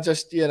 I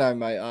just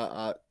mate,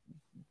 I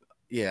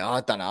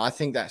don't know. I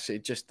think that's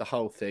it, just the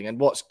whole thing, and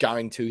what's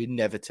going to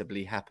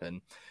inevitably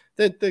happen.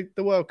 The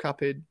World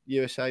Cup in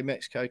USA,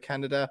 Mexico,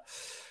 Canada.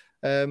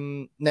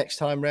 Next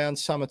time round,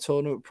 summer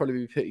tournament would probably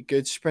be pretty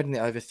good. Spreading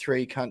it over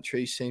 3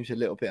 countries seems a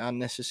little bit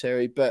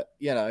unnecessary, but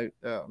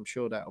I'm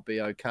sure that'll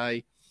be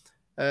okay.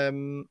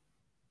 And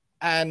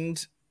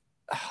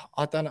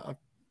I don't know.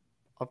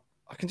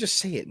 I can just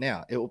see it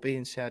now. It will be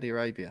in Saudi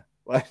Arabia,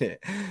 won't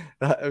it?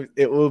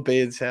 It will be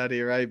in Saudi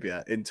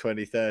Arabia in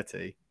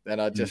 2030. Then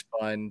I just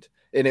find,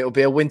 and it will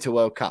be a Winter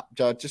World Cup.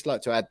 I'd just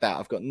like to add that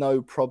I've got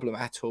no problem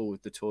at all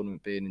with the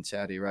tournament being in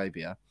Saudi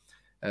Arabia.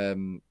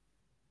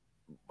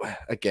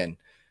 Again,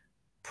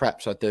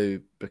 perhaps I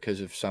do because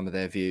of some of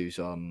their views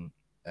on,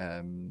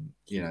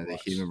 the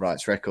human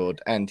rights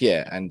record, and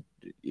their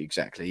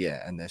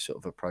sort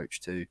of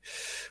approach to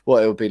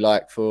what it would be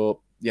like for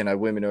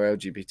women or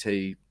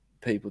LGBT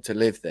people to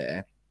live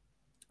there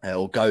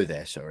or go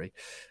there. Sorry.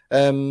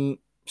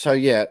 So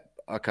yeah,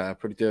 okay, I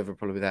probably do have a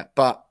problem with that,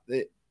 but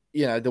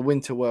the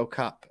Winter World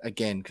Cup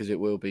again, because it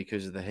will be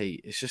because of the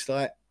heat. It's just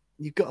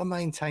you've got to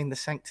maintain the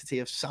sanctity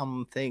of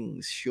some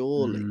things,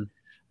 surely,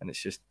 and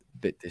it's just a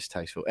bit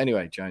distasteful.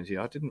 Anyway, Jonesy,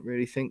 I didn't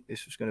really think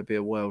this was going to be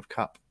a World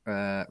Cup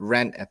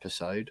rant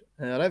episode.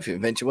 I don't think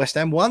we mentioned West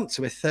Ham once.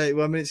 We're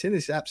 31 minutes in.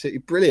 This is absolutely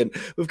brilliant.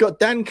 We've got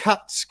Dan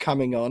Cutts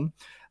coming on,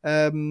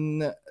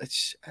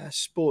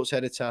 sports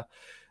editor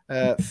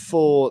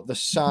for The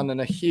Sun and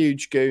a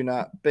huge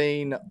gooner,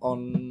 been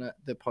on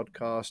the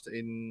podcast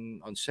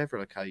on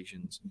several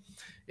occasions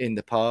in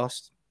the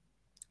past.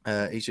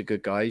 He's a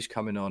good guy. He's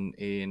coming on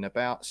in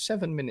about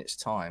 7 minutes'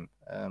 time.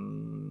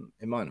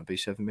 It might not be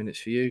 7 minutes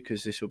for you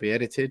because this will be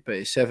edited, but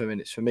it's 7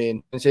 minutes for me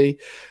and Jonesy.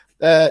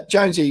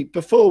 Jonesy,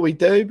 before we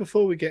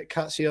get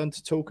Cutsy on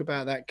to talk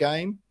about that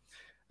game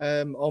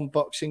on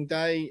Boxing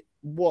Day,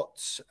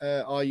 what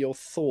are your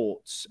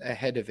thoughts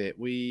ahead of it?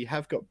 We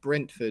have got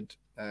Brentford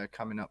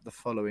coming up the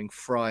following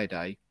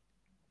Friday.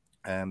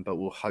 But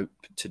we'll hope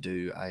to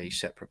do a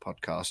separate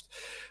podcast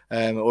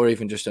or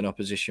even just an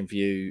opposition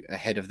view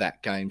ahead of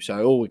that game.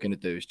 So all we're going to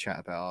do is chat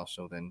about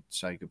Arsenal, then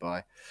say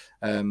goodbye.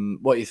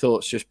 What are your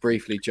thoughts, just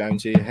briefly,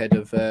 Jonesy, ahead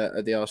of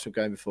the Arsenal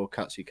game before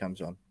Cutsy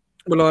comes on?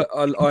 Well,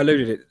 I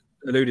alluded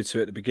to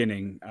it at the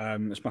beginning.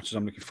 As much as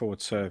I'm looking forward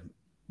to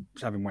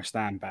having West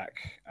Ham back,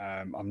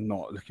 I'm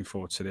not looking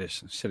forward to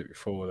this. I've said it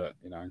before that,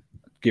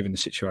 given the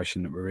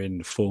situation that we're in,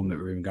 the form that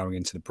we're in going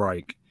into the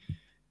break,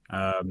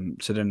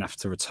 so then have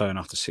to return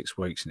after 6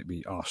 weeks and it'd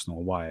be Arsenal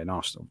away, and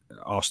Arsenal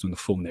in the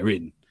form they're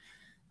in,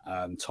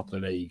 top of the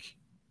league,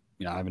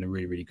 having a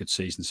really, really good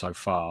season so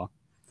far.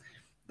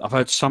 I've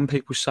heard some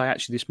people say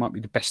actually this might be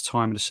the best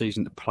time of the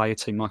season to play a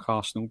team like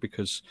Arsenal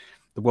because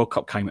the World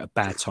Cup came at a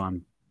bad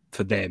time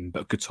for them,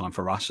 but a good time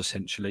for us,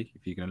 essentially,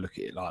 if you're going to look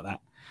at it like that.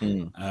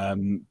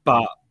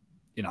 But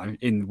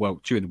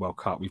during the World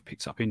Cup, we've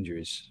picked up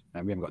injuries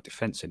and we haven't got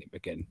defence in it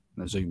again.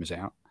 Zuma's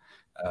out.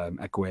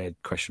 Aguerd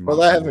question mark.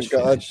 Well, they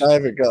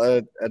haven't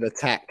got an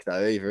attack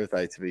though either, have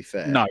they? To be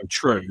fair, no,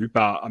 true.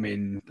 But I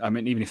mean,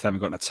 even if they haven't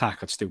got an attack,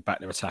 I'd still back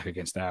their attack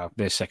against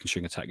their second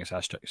string attack against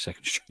our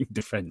second string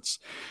defence.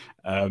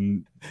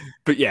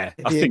 But yeah,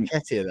 I think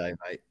Nketiah though,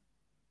 mate.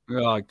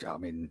 I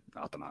mean,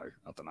 I don't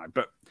know,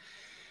 but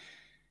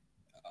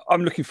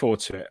I'm looking forward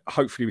to it.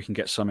 Hopefully, we can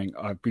get something.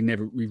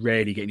 We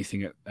rarely get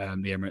anything at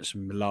the Emirates.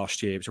 And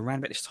last year, it was around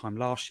about this time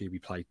last year we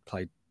played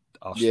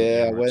Arsenal.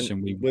 Yeah,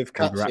 with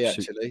Cutsy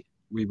actually.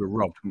 We were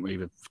robbed, weren't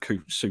we?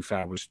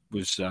 Soufal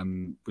was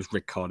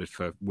red carded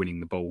for winning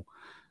the ball,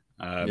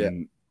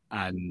 and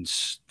I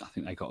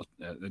think they got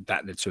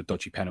that led to a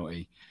dodgy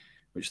penalty,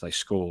 which they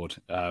scored.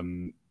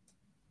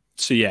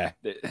 So yeah,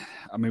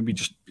 I mean,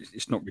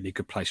 it's not really a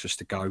good place for us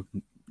to go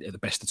at the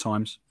best of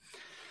times,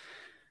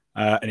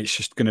 and it's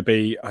just going to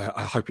be.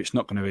 I hope it's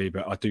not going to be,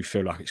 but I do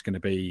feel like it's going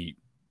to be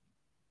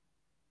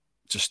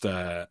just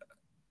a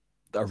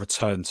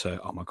return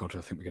to. Oh my God, I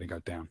think we're going to go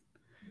down.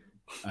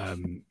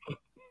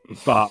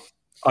 But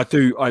I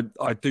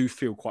do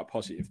feel quite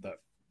positive that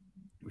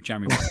with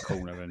Jamie around the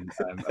corner and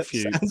a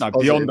few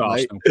beyond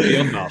Arsenal.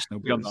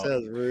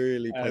 Sounds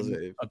really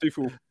positive. I do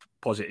feel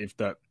positive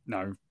that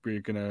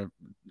we're going to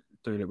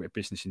do a little bit of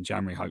business in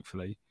January,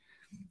 hopefully.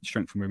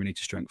 Strengthen where we need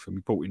to strengthen.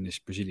 We brought in this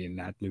Brazilian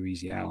lad,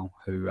 Luis Leão,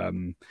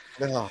 who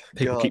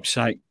people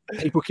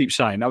keep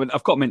saying. Now,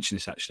 I've got to mention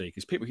this actually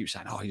because people keep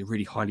saying, "Oh, you're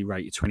really highly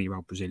rated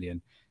 20-year-old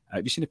Brazilian."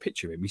 Have you seen a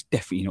picture of him? He's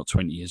definitely not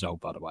 20 years old,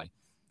 by the way.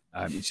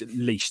 He's at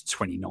least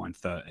 29,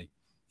 30.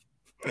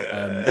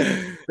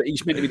 But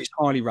he's meant to be this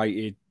highly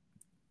rated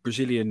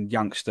Brazilian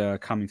youngster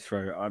coming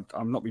through.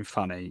 I'm not being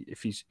funny.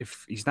 If he's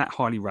that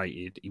highly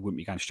rated, he wouldn't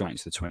be going straight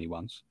into the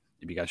 21s.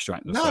 He'd be going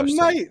straight into the first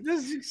mate, team.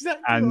 that's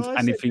exactly and what I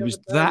said if he the was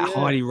other day, that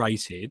highly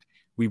rated,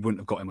 we wouldn't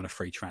have got him on a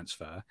free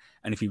transfer.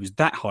 And if he was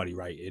that highly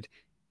rated,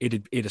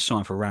 it'd have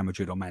signed for Real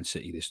Madrid or Man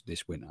City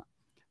this winter.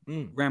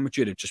 Real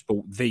Madrid have just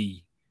bought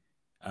the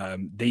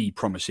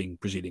promising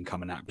Brazilian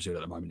coming out of Brazil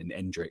at the moment in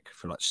Endrick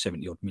for like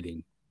 70 odd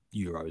million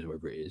euros or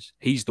whatever it is.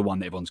 He's the one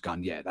that everyone's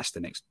gone, yeah, that's the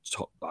next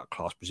top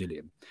class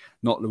Brazilian.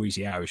 Not Luis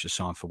Leão, who's just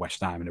signed for West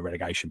Ham in a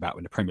relegation battle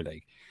in the Premier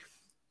League.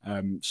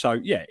 So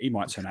yeah, he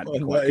might turn out to be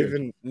quite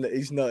good.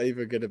 He's not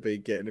even going to be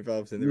getting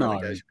involved in the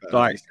relegation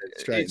battle.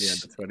 Straight in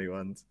the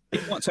under-21s.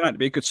 It might turn out to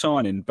be a good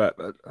signing, but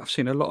I've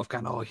seen a lot of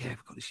going, oh yeah,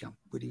 we've got this young,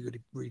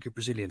 really good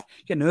Brazilian.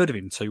 You hadn't heard of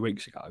him 2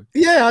 weeks ago.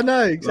 Yeah, I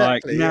know,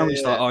 exactly. Now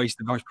he's like, oh, he's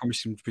the most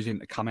promising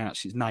Brazilian to come out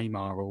since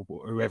Neymar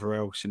or whoever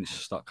else, and it's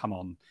just like, come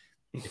on.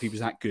 If he was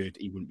that good,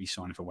 he wouldn't be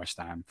signing for West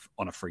Ham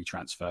on a free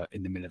transfer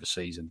in the middle of a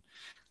season.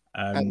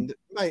 And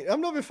mate,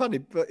 I'm not being funny,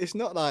 but it's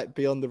not like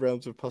beyond the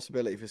realms of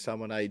possibility for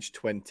someone aged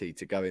 20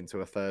 to go into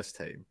a first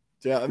team.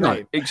 Do you know what I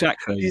mean? No,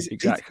 exactly.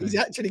 He's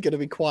actually going to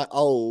be quite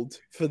old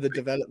for the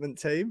development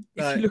team.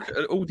 If you look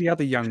at all the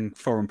other young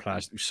foreign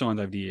players that we've signed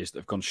over the years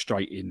that have gone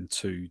straight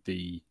into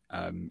the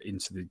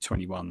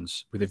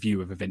 21s with a view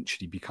of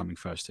eventually becoming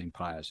first team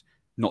players,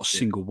 not a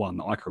single one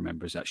that I can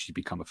remember has actually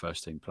become a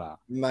first team player.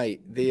 Mate,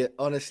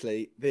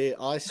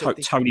 I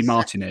said Tony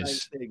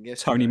Martinez.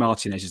 Tony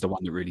Martinez is the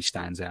one that really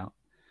stands out.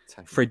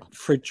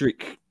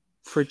 Frederick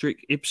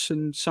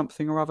Ibsen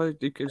something or other,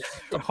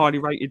 a highly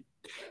rated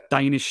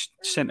Danish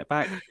centre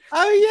back.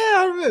 Oh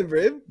yeah, I remember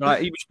him.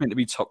 Like, he was meant to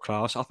be top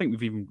class. I think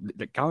we've even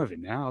let go of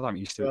him now. I don't think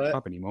he's still at the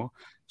club anymore.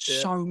 Yeah.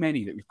 So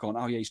many that we've gone,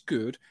 oh yeah, he's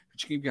good. But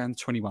just keep going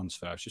 21s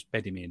first. Just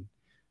bed him in,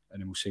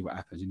 and then we'll see what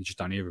happens. And you just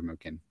don't hear him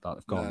again. Like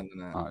they've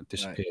gone,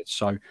 disappeared.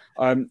 So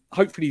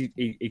hopefully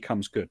he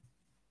comes good,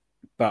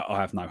 but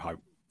I have no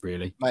hope.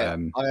 Really,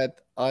 mate,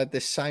 I had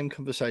this same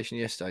conversation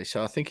yesterday.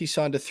 So I think he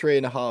signed a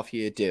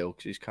 3.5-year deal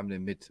because he's coming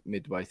in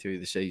midway through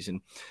the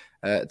season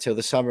till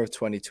the summer of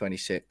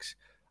 2026.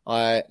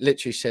 I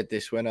literally said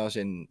this when I was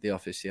in the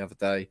office the other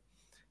day.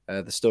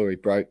 The story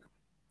broke.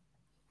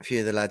 A few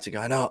of the lads are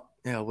going, "Oh,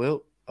 yeah,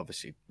 Will."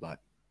 Obviously, like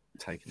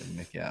taking the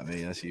mickey out of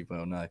me, as you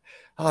well know.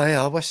 Oh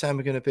yeah, West Ham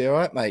are going to be all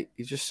right, mate.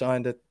 You just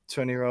signed a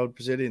 20-year-old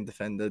Brazilian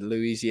defender,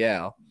 Luis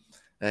Leão.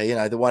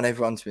 The one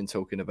everyone's been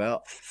talking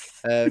about.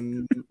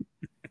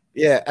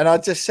 Yeah, and I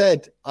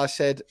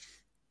said,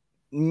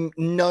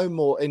 no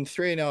more in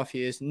 3.5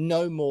 years,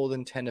 no more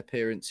than 10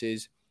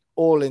 appearances,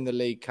 all in the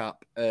League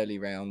Cup early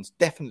rounds.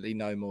 Definitely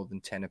no more than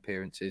 10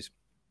 appearances.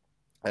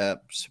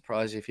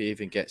 Surprised if he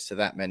even gets to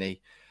that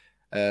many.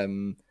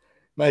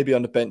 Maybe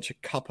on the bench a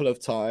couple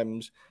of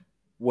times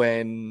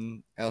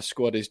when our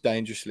squad is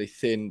dangerously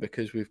thin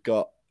because we've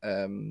got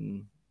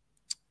load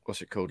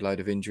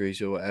of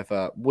injuries or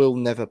whatever. We'll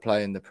never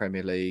play in the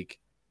Premier League.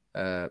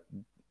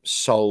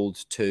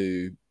 Sold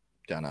to,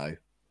 don't know,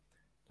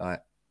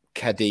 like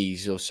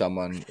Cadiz or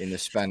someone in the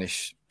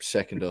Spanish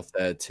second or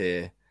third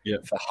tier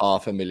for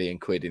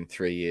 £500,000 in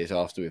 3 years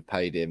after we've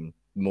paid him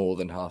more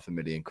than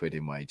 £500,000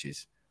 in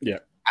wages. Yeah,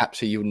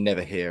 absolutely, you'll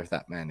never hear of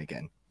that man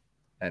again.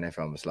 And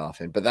everyone was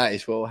laughing, but that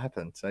is what will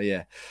happen. So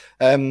yeah,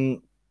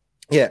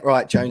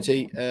 right,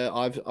 Jonesy.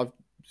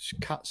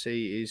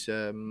 Cutsy is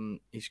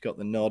he's got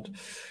the nod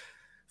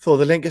for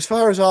the link. As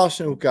far as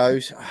Arsenal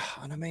goes,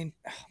 and I mean,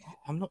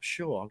 I'm not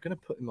sure. I'm going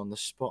to put him on the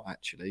spot,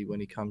 actually, when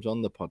he comes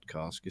on the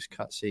podcast, because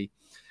Cutsy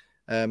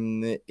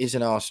is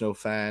an Arsenal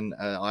fan.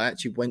 I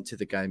actually went to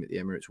the game at the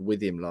Emirates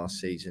with him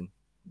last season.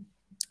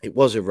 It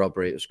was a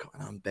robbery. It was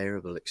quite an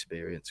unbearable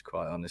experience,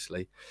 quite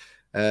honestly.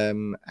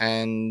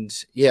 And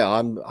yeah,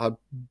 I'm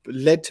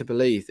led to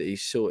believe that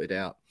he's sorted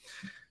out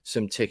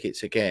some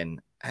tickets again.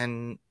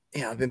 And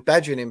yeah, I've been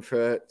badgering him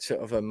for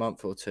sort of a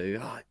month or two.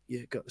 Oh,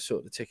 you've got to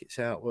sort the tickets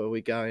out. Where are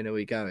we going? Are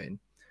we going?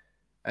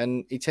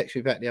 And he texted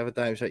me back the other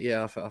day. He was like,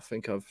 yeah, I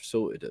think I've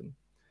sorted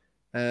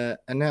them.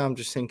 And now I'm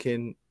just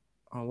thinking,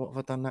 oh, what have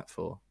I done that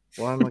for?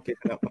 Why am I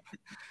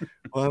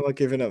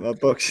giving up my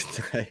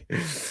Boxing Day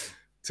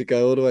to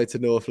go all the way to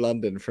North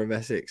London from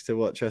Essex to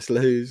watch us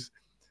lose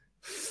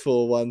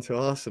 4-1 to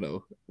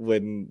Arsenal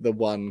when the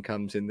one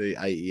comes in the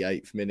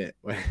 88th minute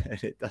when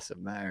it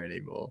doesn't matter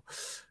anymore?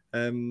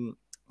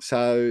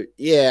 So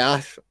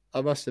yeah,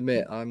 I must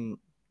admit I'm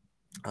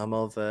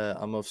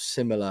of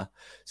similar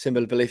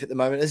belief at the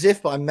moment, as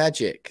if by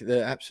magic,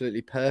 the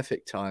absolutely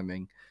perfect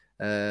timing.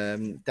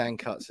 Dan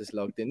Cutts has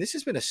logged in. This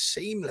has been a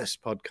seamless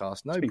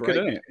podcast. No break. Good,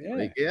 isn't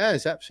it? Yeah,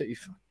 it's absolutely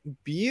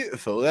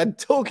beautiful. And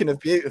talking of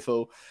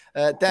beautiful,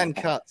 Dan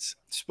Cutts,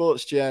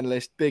 sports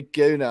journalist, big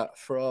gooner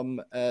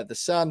from The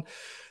Sun,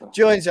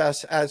 joins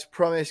us as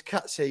promised.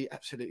 Cutsy,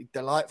 absolutely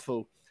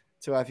delightful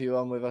to have you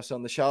on with us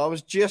on the show. I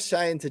was just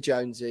saying to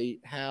Jonesy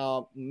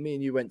how me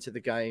and you went to the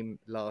game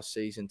last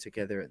season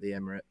together at the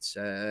Emirates,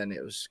 and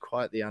it was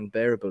quite the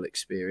unbearable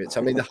experience.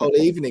 I mean, the whole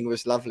evening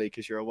was lovely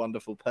because you're a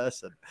wonderful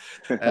person,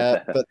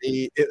 but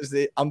it was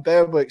the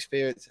unbearable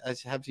experience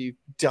as have you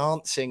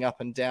dancing up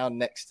and down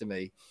next to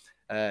me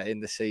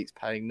in the seats,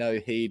 paying no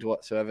heed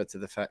whatsoever to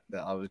the fact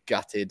that I was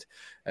gutted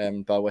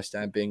by West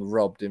Ham being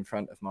robbed in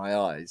front of my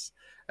eyes.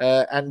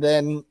 And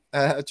then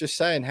just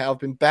saying how I've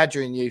been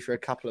badgering you for a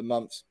couple of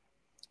months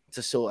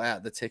to sort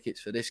out the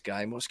tickets for this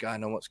game. What's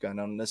going on?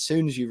 And as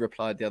soon as you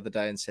replied the other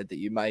day and said that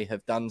you may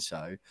have done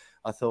so,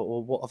 I thought,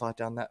 well, what have I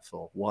done that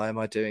for? Why am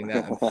I doing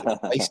that?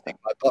 I'm wasting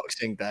my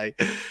Boxing Day.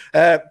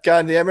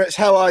 Going to the Emirates.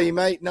 How are you,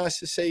 mate? Nice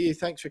to see you.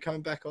 Thanks for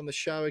coming back on the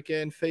show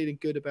again. Feeling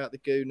good about the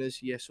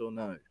Gooners, yes or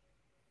no?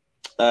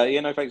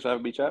 Thanks for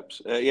having me,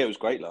 chaps. It was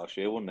great last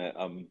year, wasn't it?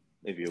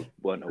 If you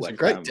weren't away, it was a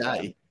great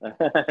day.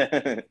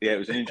 It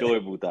was an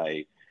enjoyable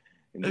day.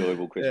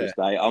 Enjoyable Christmas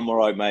day. I'm all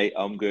right, mate.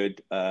 I'm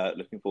good.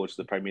 Looking forward to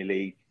the Premier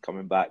League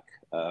coming back.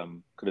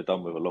 Could have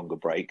done with a longer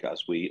break,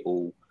 as we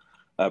all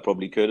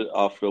probably could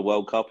after a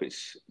World Cup.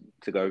 It's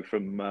to go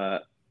from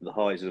the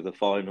highs of the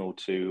final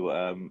to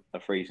a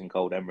freezing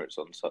cold Emirates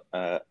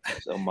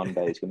on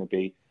Monday is going to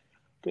be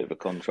a bit of a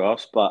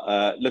contrast.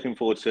 But looking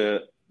forward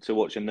to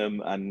watching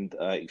them and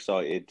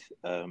excited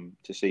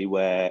to see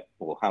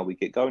how we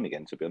get going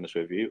again, to be honest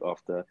with you,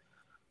 after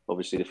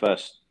obviously the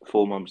first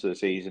 4 months of the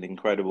season,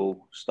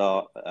 incredible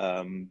start.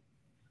 And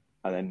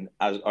then,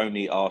 as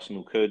only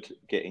Arsenal could,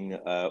 getting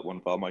one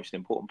of our most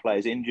important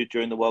players injured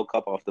during the World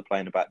Cup after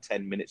playing about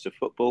 10 minutes of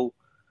football.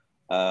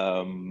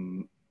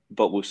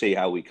 But we'll see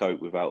how we cope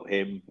without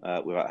him,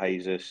 without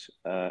Jesus.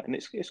 And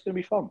it's going to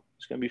be fun.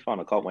 It's going to be fun.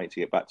 I can't wait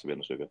to get back, to be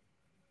honest with you.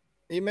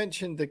 You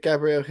mentioned the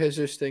Gabriel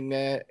Jesus thing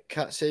there,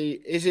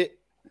 Cutsy. Is it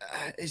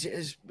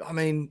as, I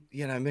mean,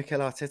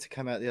 Mikel Arteta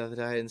came out the other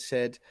day and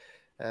said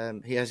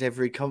he has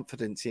every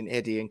confidence in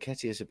Eddie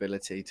Nketiah's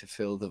ability to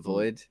fill the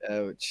void,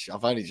 which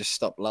I've only just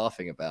stopped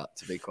laughing about,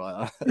 to be quite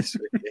honest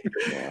with you.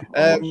 Yeah,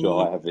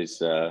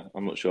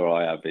 I'm not sure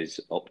I have his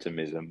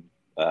optimism,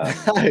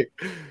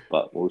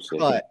 but we'll see.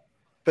 Right.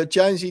 But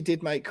Jonesy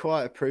did make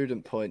quite a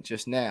prudent point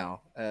just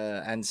now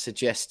and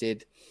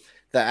suggested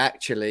that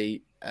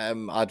actually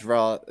I'd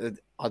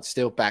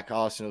still back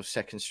Arsenal's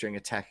second string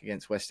attack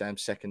against West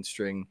Ham's second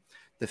string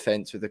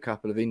defence with a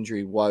couple of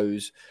injury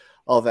woes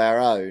of our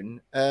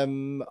own. How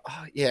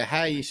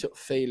are you sort of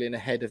feeling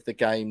ahead of the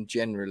game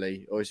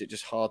generally? Or is it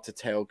just hard to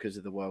tell because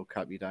of the World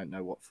Cup? You don't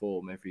know what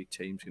form every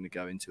team's going to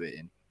go into it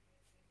in.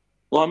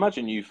 Well, I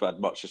imagine you've had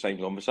much the same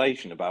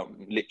conversation about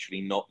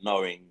literally not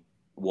knowing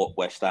what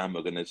West Ham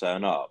are going to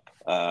turn up.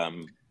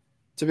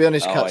 To be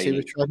honest, Cutsy,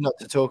 we've tried not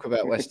to talk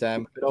about West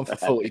Ham. We've been on for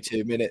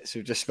 42 minutes.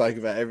 We've just spoken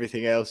about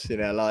everything else in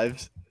our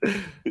lives.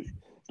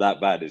 That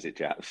bad, is it,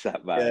 chaps?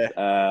 That bad.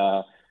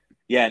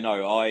 Yeah.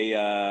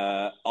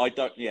 I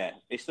don't. Yeah,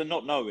 it's the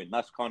not knowing.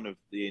 That's kind of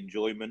the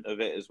enjoyment of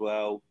it as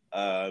well.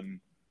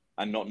 And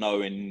not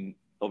knowing,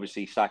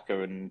 obviously,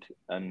 Saka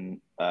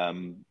and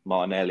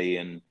Martinelli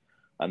and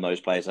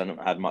those players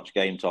haven't had much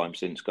game time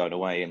since going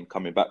away and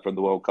coming back from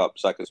the World Cup.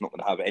 Saka's not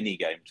going to have any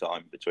game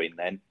time between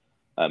then.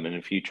 And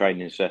a few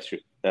training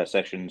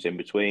sessions in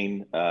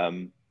between.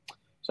 Same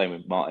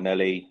with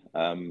Martinelli.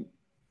 Our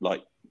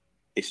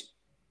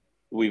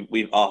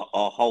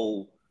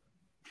whole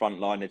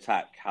frontline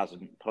attack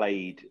hasn't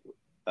played.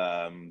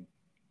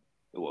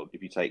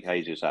 If you take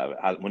Jesus out,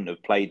 it wouldn't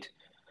have played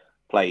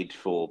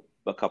for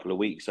a couple of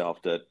weeks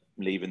after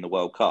leaving the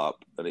World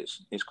Cup. But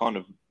it's kind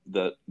of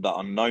the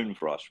unknown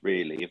for us,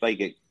 really. If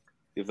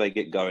they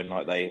get going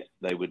like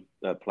they would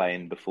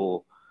playing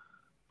before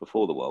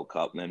the World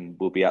Cup, then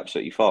we'll be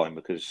absolutely fine.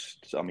 Because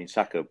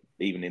Saka,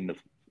 I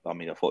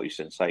thought he was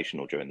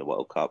sensational during the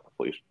World Cup. I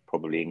thought he was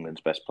probably England's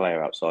best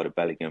player outside of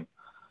Bellingham.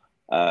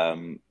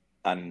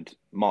 And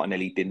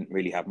Martinelli didn't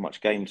really have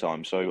much game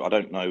time, so I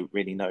don't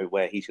really know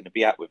where he's going to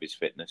be at with his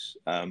fitness.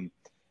 In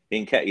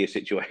Nketiah's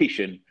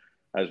situation,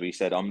 as we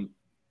said,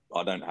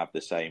 I don't have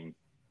the same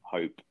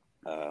hope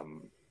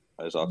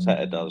as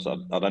Arteta does. I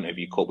don't know if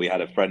you caught. We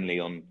had a friendly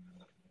on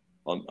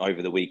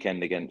over the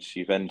weekend against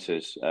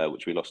Juventus,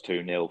 which we lost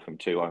 2-0 from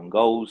 2 own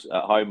goals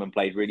at home, and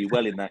played really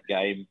well in that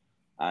game.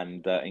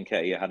 And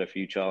Nketiah had a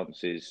few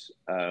chances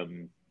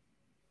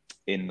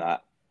in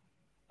that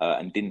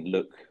and didn't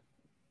look.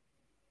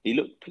 He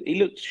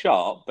looked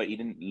sharp, but he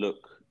didn't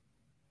look.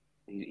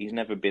 He's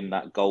never been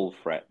that goal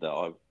threat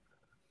that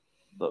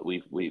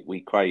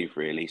we crave,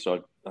 really.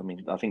 So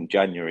I think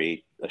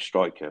January, a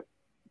striker,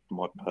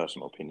 my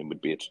personal opinion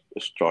would be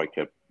a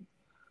striker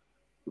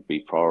would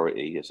be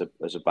priority as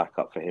a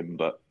backup for him.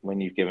 But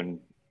when you've given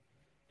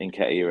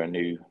Nketiah a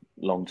new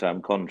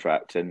long-term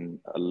contract and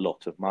a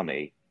lot of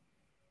money,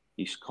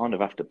 you kind of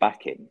have to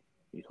back him.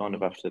 You kind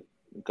of have to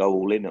go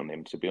all in on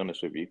him, to be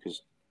honest with you,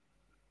 because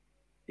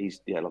he's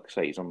like I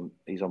say,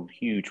 he's on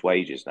huge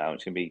wages now.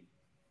 It's going to be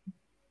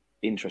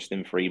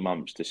interesting 3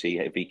 months to see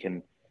if he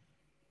can.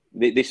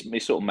 This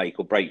is sort of make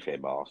or break for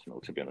him, Arsenal.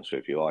 To be honest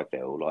with you, I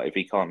feel like if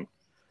he can't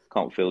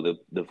fill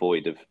the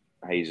void of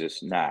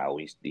Jesus now,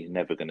 he's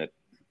never gonna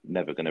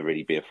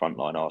really be a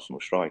frontline Arsenal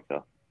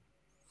striker.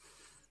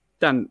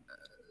 Dan,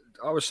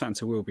 I was saying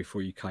to Will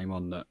before you came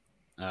on that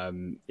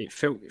it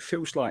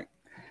feels like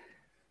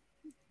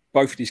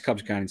both of these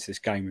clubs are going into this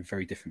game with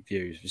very different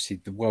views.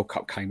 Obviously, the World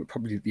Cup came at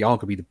probably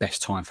arguably the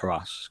best time for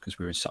us because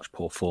we were in such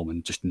poor form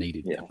and just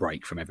needed a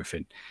break from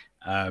everything.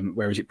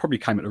 Whereas it probably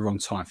came at the wrong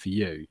time for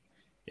you,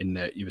 in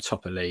that you were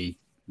top of league,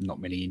 not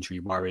many injury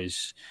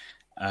worries.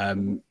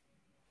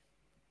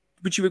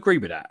 Would you agree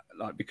with that?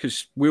 Like,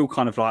 because Will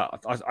kind of like,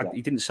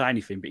 he didn't say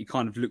anything, but he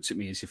kind of looked at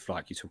me as if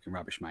like, you're talking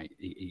rubbish, mate.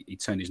 He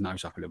turned his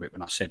nose up a little bit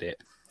when I said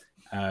it.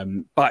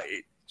 But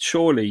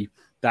surely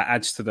that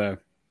adds to the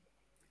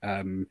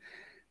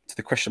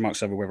question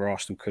marks over whether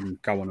Arsenal can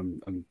go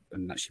on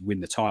and actually win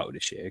the title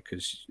this year,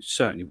 because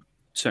certainly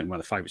one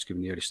of the favourites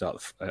given the early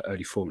start,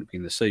 early form at the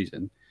beginning of the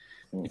season.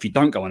 If you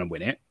don't go on and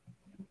win it,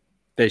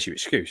 there's your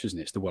excuse, isn't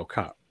it? It's the World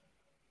Cup.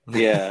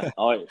 Yeah,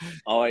 I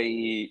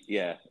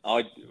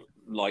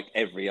like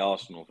every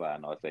Arsenal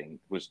fan, I think,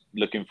 was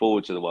looking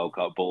forward to the World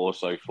Cup, but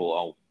also thought,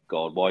 oh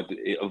God, why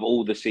of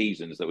all the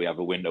seasons that we have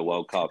a window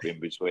World Cup in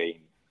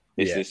between,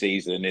 it's the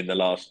season in the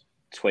last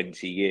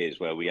 20 years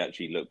where we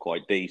actually look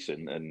quite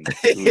decent and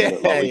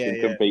look like we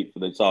can compete for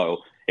the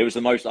title. It was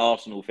the most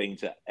Arsenal thing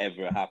to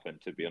ever happen,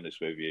 to be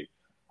honest with you.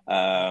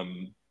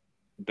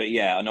 But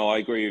yeah, I know, I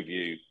agree with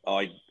you.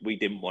 We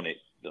didn't want it.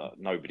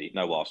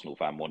 No Arsenal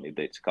fan wanted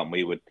it to come.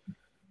 We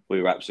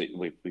were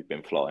absolutely. We've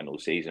been flying all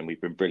season. We've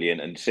been brilliant,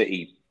 and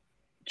City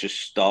just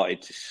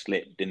started to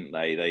slip, didn't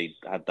they? They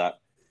had that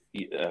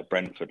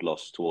Brentford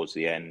loss towards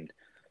the end,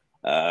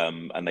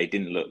 and they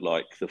didn't look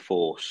like the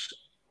force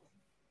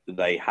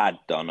they had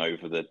done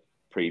over the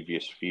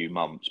previous few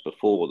months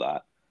before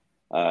that,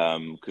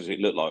 because it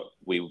looked like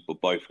we were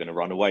both going to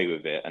run away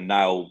with it. And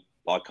now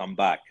I come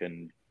back,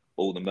 and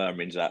all the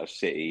murmurings out of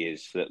City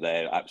is that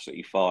they're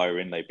absolutely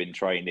firing. They've been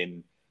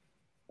training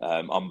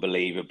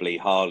unbelievably.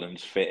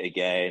 Haaland's fit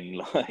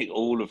again. Like,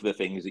 all of the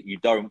things that you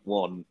don't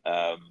want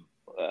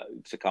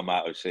to come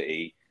out of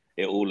City,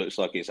 it all looks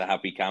like it's a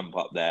happy camp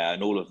up there.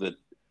 And all of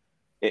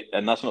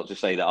and that's not to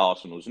say that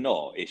Arsenal's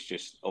not. It's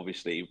just,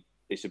 obviously,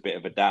 it's a bit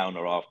of a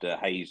downer after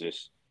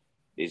Jesus'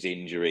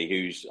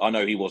 injury. I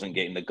know he wasn't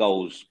getting the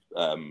goals.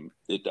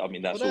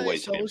 That's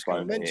always been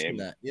thrown at him.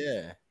 That,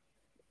 yeah.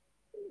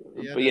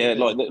 But yeah,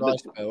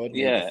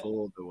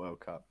 before the World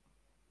Cup.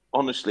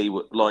 Honestly,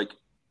 like,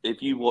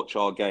 if you watch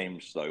our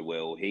games, though,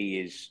 Will, he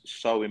is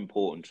so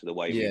important to the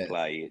way we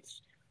play.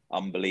 It's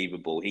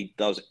unbelievable. He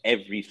does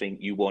everything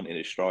you want in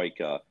a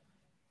striker.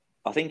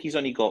 I think he's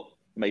only got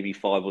maybe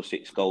 5 or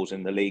 6 goals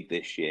in the league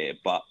this year,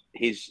 but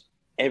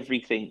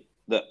everything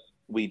that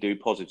we do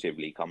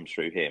positively comes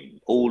through him.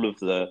 All of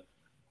the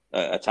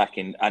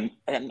attacking and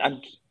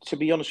to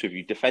be honest with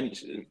you,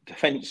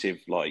 defensive,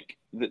 like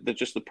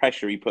just the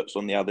pressure he puts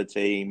on the other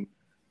team.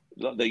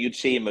 That you'd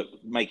see him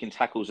making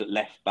tackles at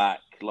left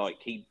back. Like,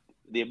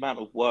 the amount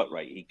of work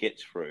rate he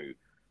gets through,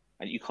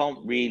 and you can't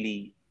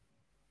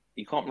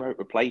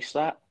replace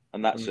that.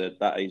 And that's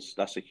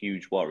a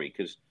huge worry,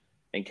 because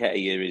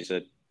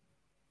Nketiah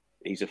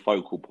he's a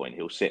focal point.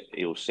 He'll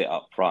sit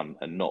up front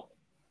and not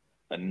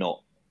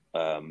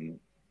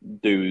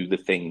do the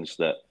things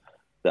that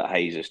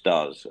Jesus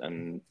does.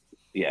 And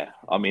yeah,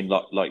 I mean,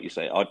 like you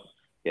say, I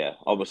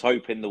was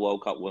hoping the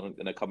World Cup wasn't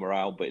going to come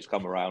around, but it's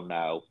come around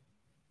now,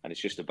 and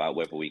it's just about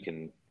whether we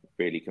can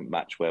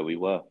match where we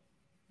were.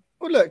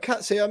 Well, look,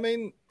 Catsy, I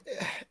mean,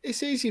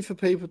 it's easy for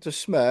people to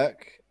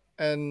smirk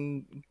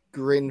and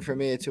grin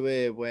from ear to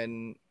ear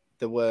when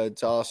the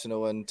words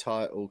Arsenal and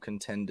title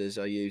contenders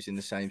are used in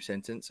the same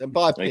sentence. And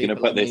by you're going to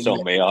put this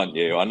on me, aren't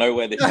you? I know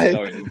where this is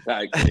going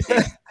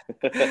exactly.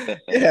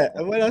 Yeah,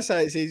 and when I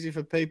say it's easy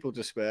for people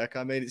to smirk,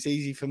 I mean it's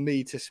easy for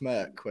me to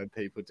smirk when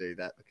people do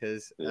that,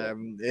 because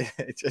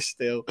it's just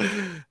still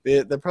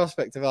the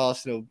prospect of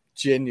Arsenal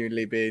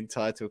genuinely being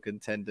title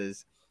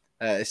contenders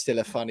is still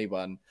a funny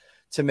one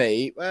to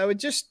me. We're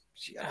just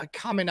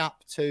coming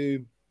up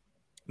to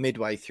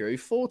midway through,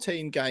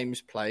 14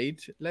 games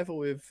played, level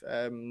with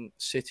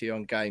City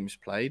on games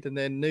played, and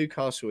then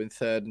Newcastle in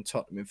third and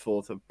Tottenham in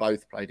fourth have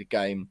both played a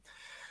game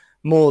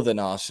more than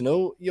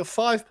Arsenal. You're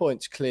 5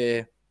 points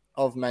clear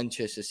of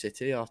Manchester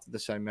City after the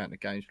same amount of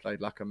games played,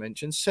 like I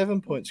mentioned.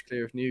 7 points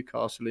clear of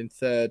Newcastle in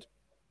third,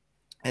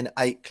 and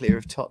 8 clear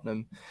of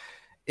Tottenham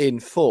in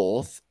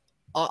fourth.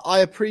 I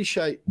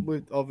appreciate,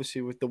 with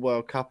the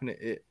World Cup, and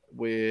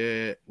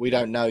we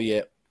don't know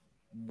yet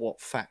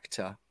what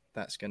factor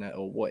that's going to,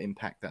 or what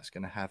impact that's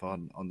going to have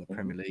on the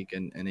Premier League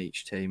and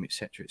each team,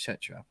 etc.,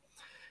 etc.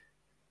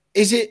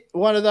 Is it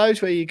one of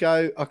those where you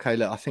go, okay,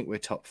 look, I think we're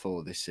top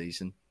 4 this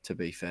season, to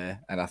be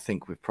fair, and I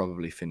think we've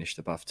probably finished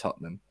above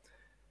Tottenham?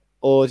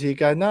 Or do you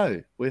go,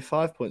 no, we're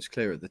 5 points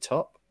clear at the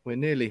top, we're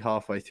nearly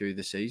halfway through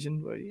the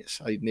season. Well, yes,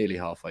 nearly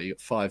halfway. You've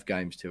got 5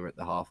 games till we're at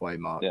the halfway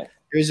mark. Yeah.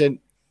 There is an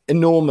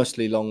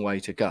enormously long way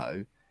to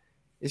go.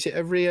 Is it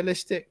a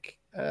realistic?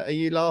 Are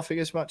you laughing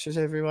as much as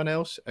everyone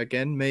else?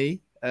 Again,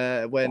 me,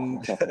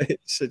 when it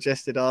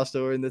suggested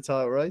Arsenal were in the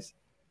title race.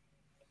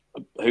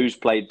 Who's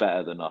played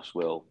better than us,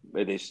 Will,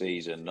 this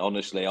season?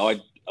 Honestly,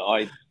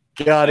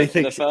 God, he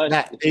thinks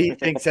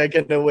they're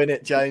going to win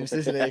it, James,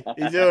 doesn't he?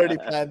 He's already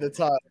planned the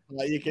title.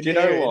 Like, you can hear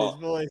it in his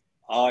voice.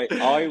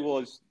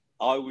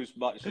 I was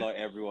much like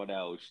everyone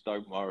else.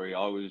 Don't worry,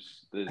 I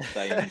was the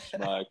same,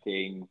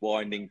 smirking,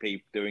 winding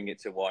people, doing it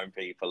to wind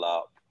people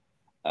up,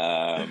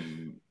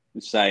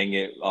 saying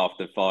it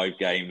after 5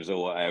 games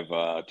or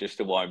whatever, just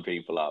to wind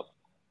people up.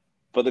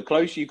 But the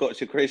closer you got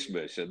to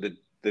Christmas, and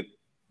the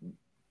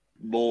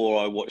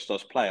more I watched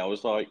us play, I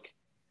was like,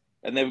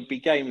 and there would be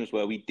games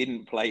where we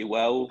didn't play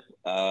well,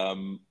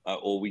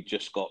 or we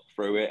just got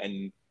through it,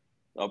 and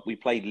we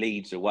played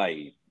Leeds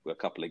away a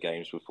couple of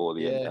games before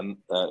the end,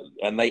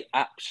 and they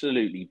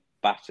absolutely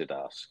battered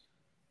us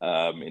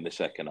in the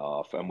second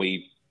half, and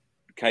we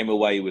came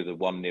away with a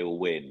 1-0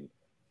 win.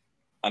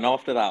 And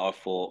after that, I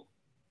thought,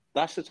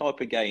 that's the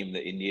type of game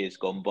that in years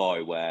gone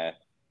by where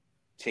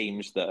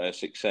teams that are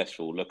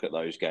successful look at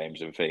those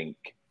games and think,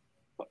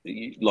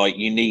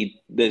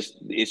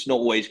 it's not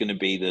always going to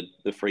be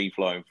the free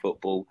flowing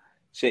football.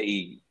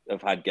 City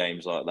have had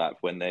games like that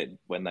when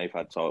they've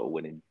had title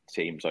winning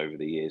teams over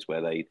the years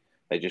where they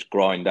just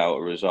grind out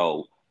a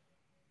result.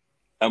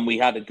 And we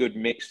had a good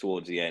mix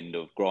towards the end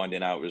of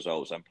grinding out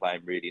results and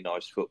playing really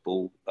nice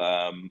football.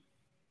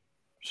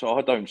 So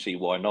I don't see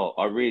why not.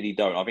 I really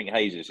don't. I think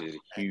Jesus is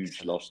a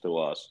huge loss to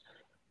us.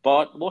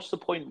 But what's the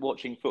point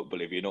watching football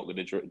if you're not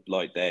going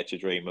to dare to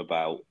dream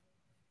about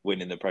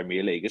winning the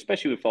Premier League,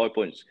 especially with 5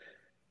 points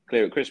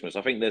clear at Christmas?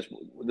 I think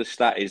the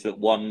stat is that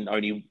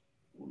only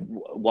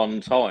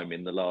one time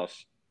in the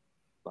last,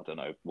 I don't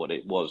know what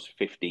it was,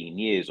 15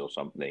 years or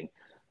something,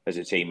 as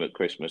a team at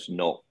Christmas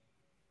not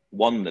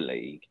won the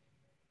league.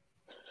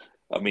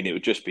 I mean, it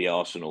would just be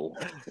Arsenal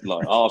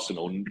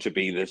to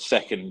be the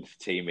second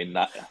team in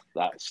that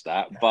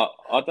stat. But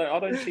I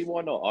don't see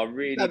why not. I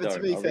really don't. To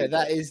be fair,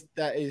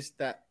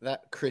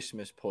 that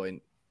Christmas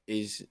point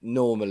is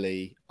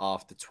normally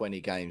after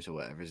 20 games or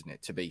whatever, isn't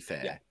it? To be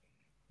fair, yeah.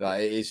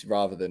 Like it is,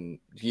 rather than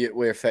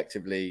we're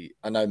effectively,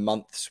 I know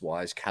months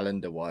wise,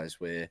 calendar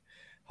wise, we're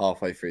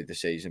halfway through the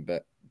season,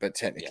 but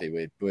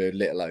technically we're a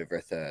little over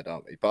a third,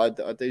 aren't we? But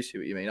I do see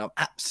what you mean. I'm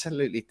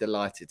absolutely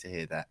delighted to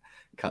hear that,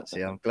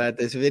 Cutsy. I'm glad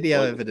there's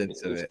video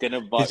evidence of it. It's going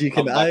to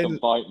come back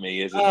and bite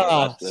me, isn't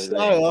it?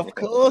 So of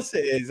course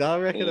it is. I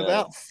reckon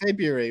about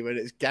February when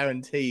it's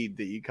guaranteed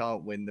that you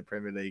can't win the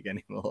Premier League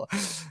anymore.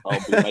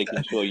 I'll be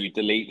making sure you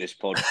delete this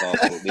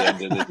podcast at the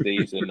end of the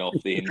season off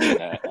the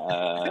internet,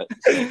 so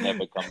it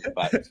never comes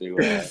back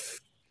to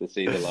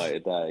see the light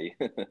of day.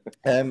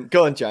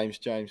 Go on, James.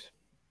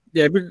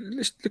 Yeah, but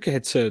let's look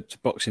ahead to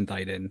Boxing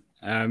Day then.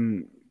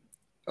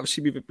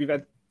 Obviously, we've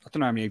had, I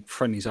don't know how many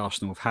friendlies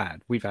Arsenal have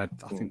had. We've had,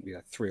 I think we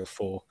had 3 or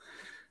 4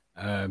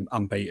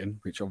 unbeaten,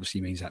 which obviously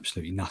means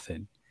absolutely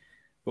nothing.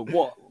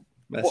 But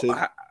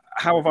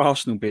how have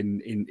Arsenal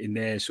been in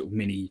their sort of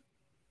mini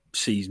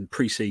season,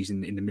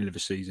 pre-season, in the middle of a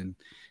season?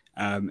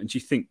 And do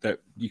you think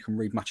that you can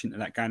read much into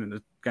that going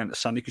into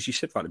Sunday? Because you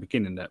said right at the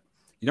beginning that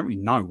you don't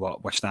really know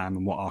what West Ham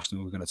and what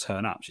Arsenal are going to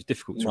turn up. So it's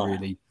difficult to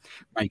really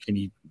make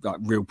any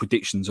real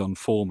predictions on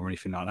form or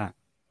anything like that.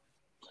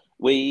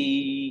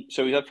 We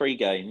had 3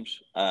 games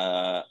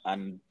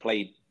and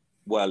played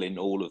well in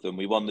all of them.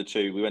 We won the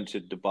 2. We went to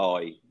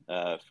Dubai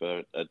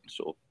for a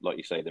sort of, like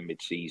you say, the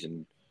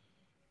mid-season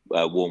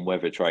warm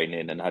weather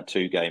training, and had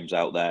 2 games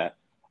out there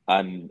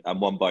and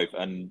won both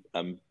and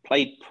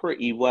played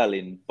pretty well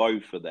in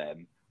both of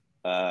them.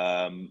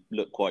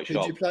 Looked quite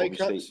sharp. Did you play,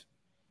 Cuts?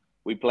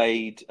 We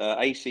played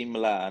AC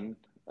Milan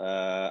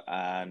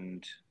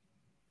and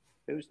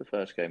who was the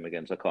first game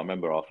against? I can't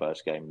remember our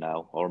first game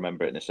now. I'll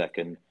remember it in a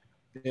second.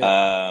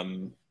 Yeah.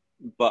 And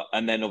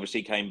then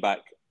obviously came back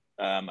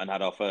and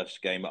had our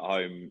first game at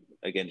home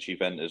against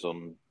Juventus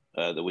on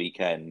the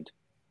weekend.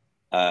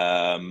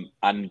 And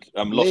lost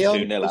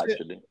 2-0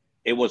 actually.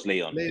 It was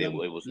Lyon. It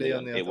was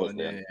Lyon. It was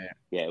Lyon.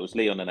 Yeah, it was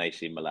Lyon and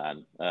AC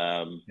Milan.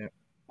 And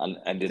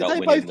ended up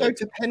winning. Did they both go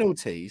to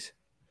penalties?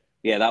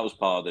 Yeah, that was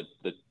part of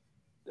the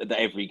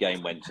every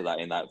game went to that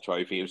in that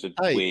trophy. It was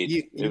weird.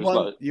 You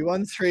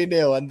won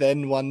 3-0 and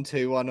then won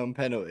 2-1 on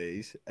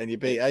penalties, and you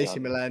beat AC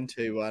Milan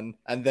 2-1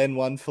 and then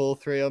won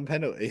 4-3 on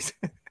penalties.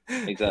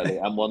 Exactly,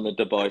 and won the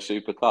Dubai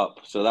Super Cup.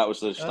 So that was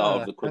the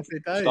start of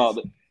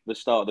the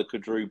start of the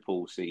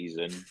quadruple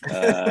season.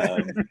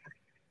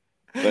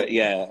 But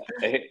yeah,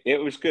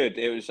 it was good.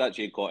 It was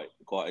actually quite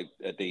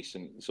a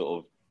decent sort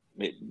of.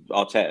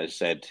 Arteta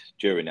said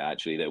during it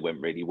actually that it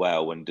went really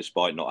well, and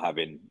despite not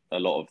having a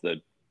lot of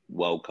the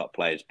World Cup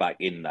players back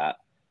in that,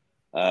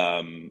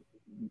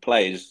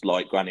 players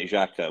like Granit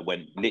Xhaka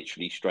went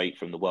literally straight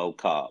from the World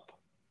Cup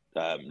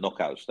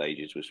knockout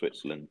stages with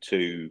Switzerland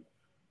to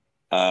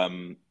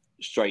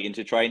straight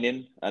into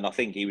training, and I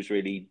think he was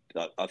really.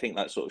 I think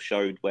that sort of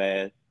showed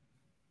where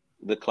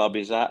the club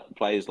is at.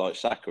 Players like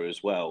Saka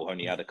as well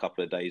only had a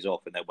couple of days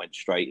off and then went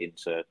straight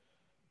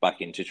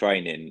back into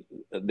training.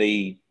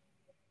 The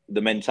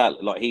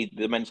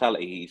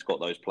mentality he's got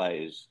those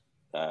players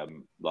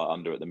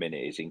under at the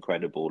minute is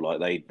incredible.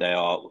 Like they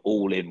are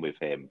all in with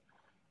him,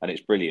 and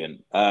it's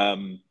brilliant.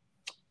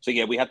 So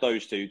yeah, we had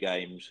those 2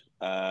 games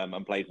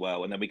and played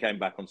well, and then we came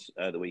back on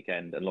the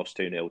weekend and lost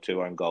 2-0,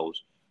 2 own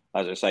goals,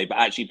 as I say, but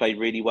actually played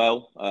really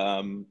well.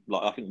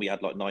 I think we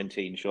had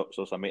 19 shots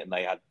or something, and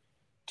they had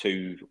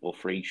 2 or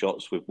 3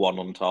 shots with 1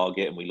 on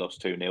target, and we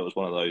lost 2-0. It was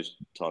one of those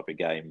type of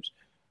games,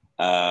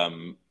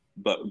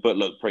 but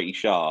looked pretty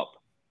sharp.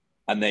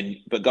 And then,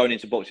 but going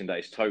into Boxing Day,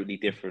 it's totally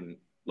different.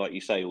 Like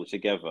you say,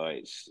 altogether,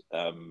 it's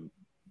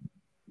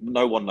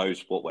no one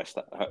knows what West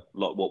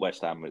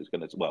Ham is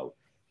going to. Well,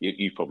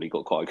 you've probably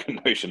got quite a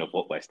good notion of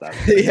what West Ham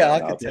is. Yeah, I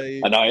can tell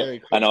you. And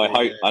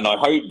I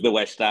hope the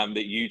West Ham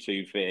that you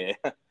two fear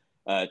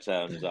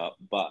turns up.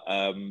 But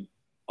I'm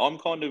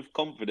kind of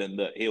confident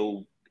that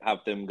he'll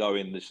have them go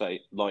in the same.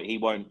 Like he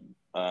won't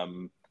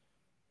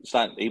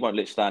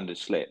let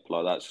standards slip.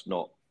 Like that's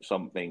not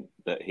something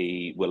that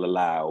he will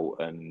allow.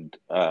 And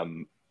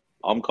I'm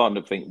kind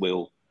of think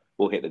we'll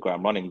hit the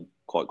ground running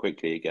quite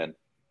quickly again.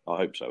 I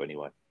hope so,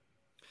 anyway.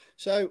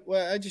 So,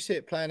 well, how do you see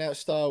it playing out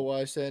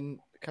style-wise then,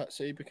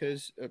 Cutsy?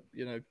 Because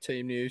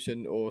team news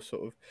or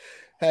sort of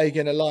how you're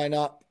going to line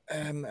up.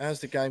 How's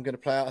the game going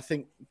to play out? I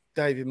think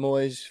David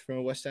Moyes, from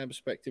a West Ham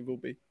perspective, will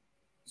be,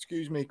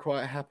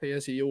 quite happy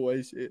as he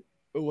always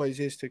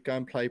is to go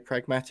and play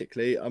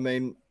pragmatically. I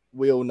mean,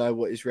 we all know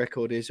what his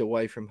record is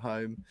away from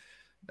home.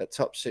 At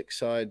top 6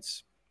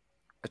 sides,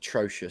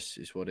 atrocious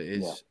is what it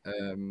is.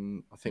 Yeah.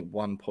 I think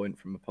 1 point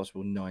from a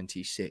possible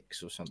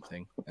 96 or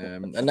something.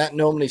 And that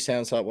normally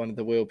sounds like one of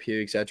the Will Pugh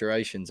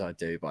exaggerations I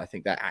do, but I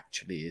think that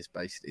actually is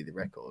basically the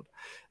record.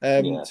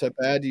 So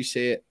how do you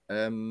see it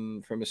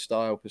from a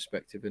style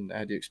perspective, and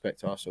how do you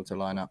expect Arsenal to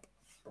line up?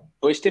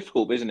 Well, it's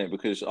difficult, isn't it?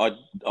 Because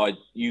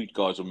you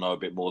guys will know a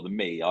bit more than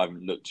me. I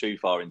haven't looked too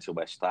far into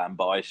West Ham,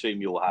 but I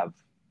assume you'll have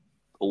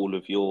all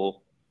of your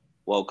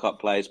World Cup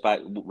players back.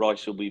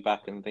 Rice will be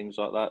back and things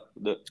like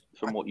that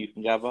from what you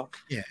can gather.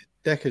 Yeah,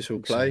 Deckers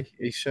will play.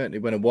 He certainly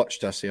went and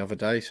watched us the other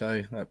day,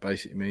 so that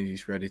basically means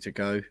he's ready to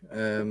go.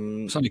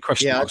 It's only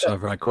question marks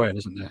over Aguero,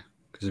 isn't there,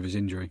 because of his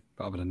injury?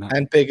 But other than that,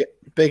 and big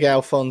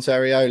Alphonse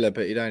Areola,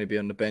 but he'd only be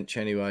on the bench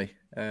anyway.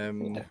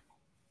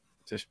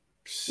 Just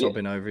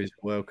sobbing over his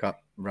World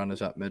Cup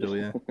runners-up medal.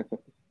 Yeah.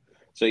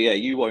 So yeah,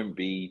 you won't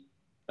be.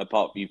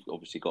 Apart, you've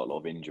obviously got a lot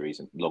of injuries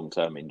and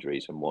long-term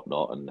injuries and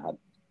whatnot, and had.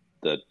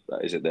 The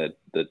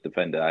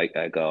defender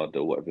Agard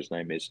or whatever his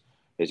name is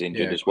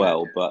injured as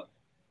well. But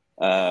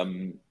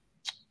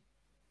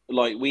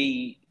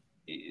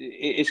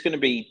it's going to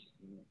be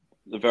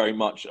very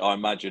much, I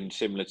imagine,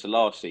 similar to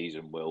last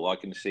season. Will I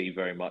can see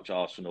very much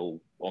Arsenal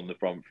on the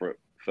front foot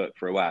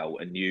throughout,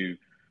 and you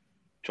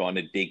trying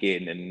to dig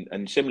in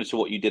and similar to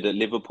what you did at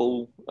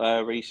Liverpool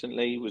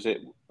recently. Was it?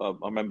 I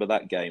remember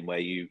that game where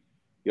you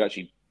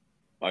actually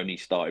only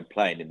started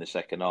playing in the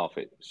second half.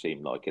 It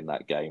seemed like in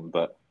that game,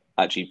 but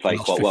actually played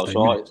quite well.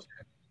 So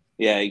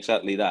yeah,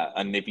 exactly that.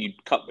 And if you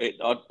cut it,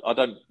 I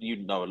don't,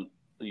 you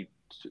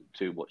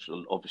to watch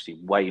obviously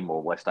way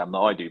more West Ham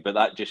than I do, but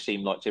that just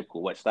seemed like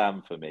typical West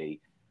Ham for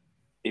me.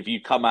 If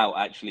you come out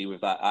actually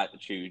with that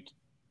attitude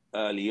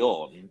early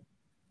on,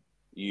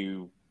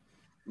 you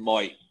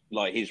might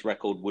his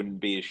record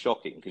wouldn't be as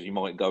shocking because you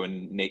might go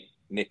and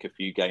nick a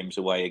few games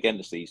away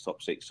against these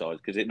top 6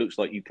 sides because it looks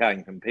like you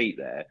can compete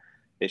there.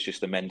 It's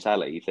just a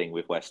mentality thing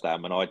with West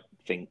Ham, and I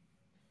think.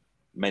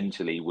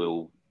 Mentally,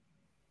 we'll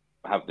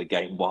have the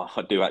game won.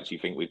 I do actually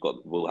think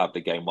we'll have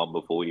the game won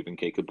before we even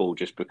kick a ball,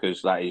 just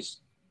because that is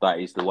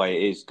the way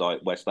it is.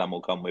 Like West Ham will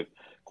come with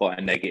quite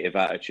a negative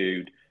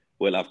attitude.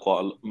 We'll have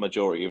quite a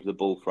majority of the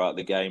ball throughout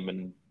the game,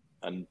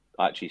 and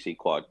actually see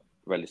quite a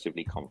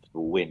relatively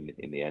comfortable win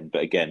in the end.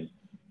 But again,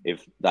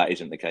 if that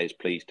isn't the case,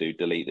 please do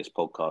delete this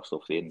podcast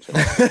off the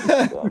internet.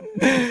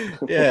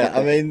 Yeah,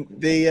 I mean,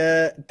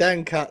 the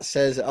Dan Cut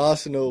says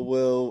Arsenal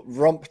will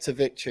romp to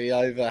victory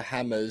over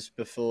Hammers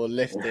before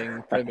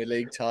lifting Premier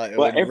League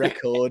title in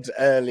record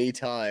early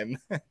time.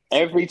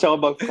 Every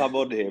time I've come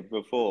on here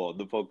before,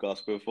 the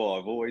podcast before,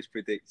 I've always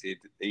predicted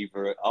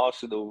either an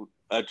Arsenal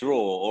a draw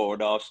or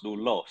an Arsenal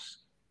loss.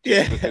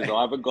 Because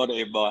I haven't got it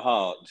in my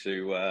heart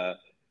to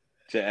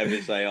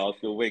ever say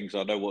Arsenal wins.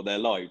 I know what they're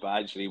like, but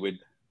actually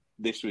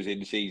this was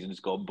in seasons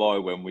gone by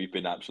when we've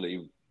been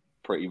absolutely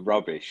pretty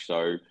rubbish.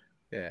 So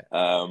yeah,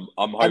 I'm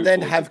hoping and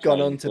then have gone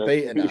on to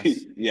beaten us.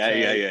 Yeah,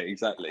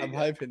 exactly. I'm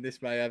hoping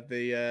this may have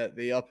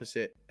the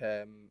opposite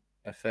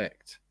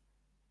effect.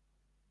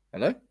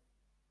 Hello.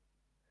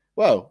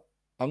 Well,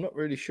 I'm not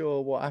really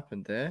sure what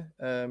happened there.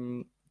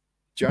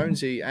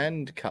 Jonesy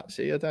and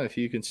Cutsy, I don't know if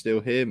you can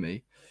still hear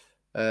me.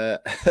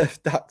 Have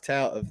ducked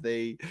out of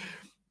the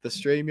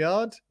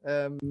StreamYard.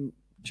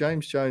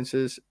 James Jones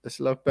has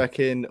logged back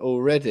in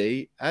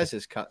already, as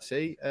has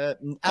Cutsy.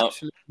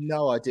 Absolutely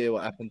no idea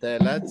what happened there,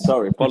 lads.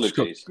 Sorry,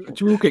 apologies. Did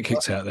you all get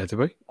kicked out there, did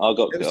we? It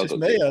was just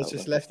me. I was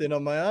just left in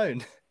on my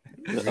own.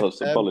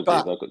 Apologies, I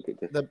got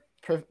kicked in. The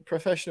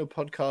professional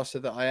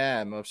podcaster that I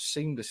am, I've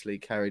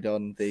seamlessly carried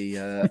on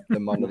the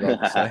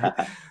monologue, so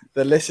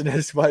the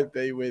listeners won't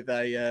be with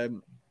a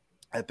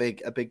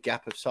big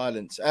gap of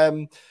silence.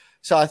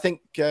 So I think,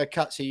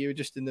 Cutsy, you were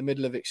just in the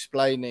middle of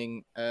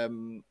explaining,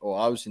 or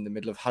I was in the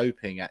middle of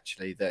hoping,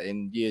 actually, that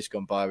in years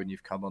gone by when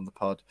you've come on the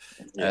pod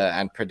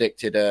and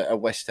predicted a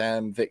West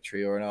Ham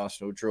victory or an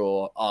Arsenal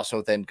draw,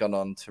 Arsenal then gone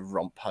on to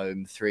romp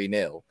home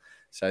 3-0.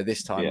 So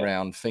this time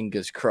round,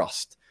 fingers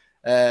crossed.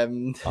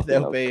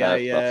 There'll be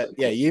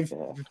you've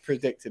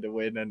predicted a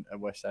win and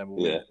West Ham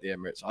will win at the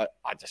Emirates. I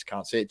just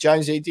can't see it.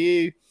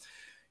 Jonesy,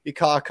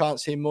 I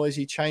can't see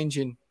Moisey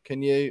changing.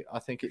 Can you? I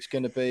think it's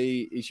going to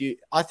be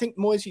I think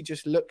Moisey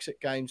just looks at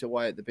games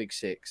away at the Big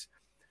Six,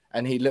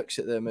 and he looks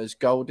at them as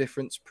goal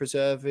difference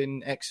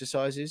preserving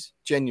exercises,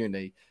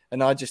 genuinely.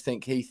 And I just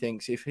think he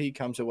thinks if he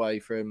comes away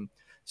from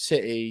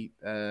City,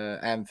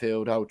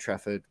 Anfield, Old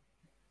Trafford,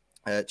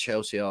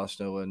 Chelsea,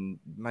 Arsenal, and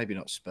maybe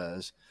not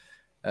Spurs,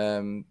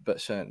 but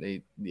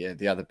certainly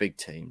the other big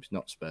teams,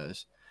 not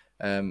Spurs.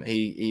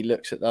 He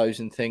looks at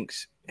those and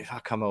thinks, if I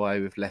come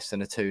away with less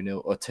than a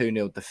 2-0 or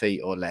 2-0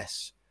 defeat or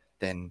less,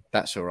 then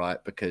that's all right,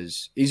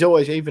 because he's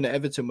always, even at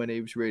Everton when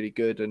he was really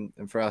good, and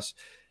for us,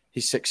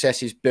 his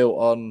success is built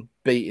on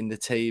beating the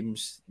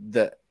teams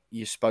that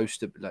you're supposed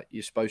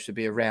to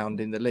be around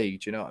in the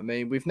league. Do you know what I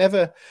mean? We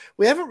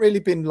haven't really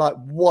been like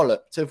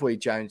walloped, have we,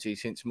 Jonesy,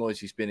 since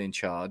Moisey's been in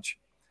charge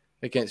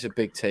against a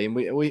big team.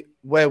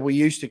 Where we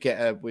used to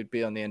get we'd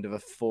be on the end of a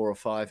 4 or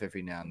 5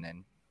 every now and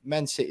then.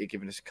 Man City are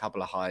giving us a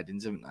couple of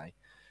hidings, haven't they?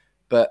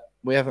 But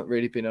we haven't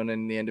really been on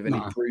the end of any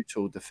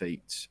brutal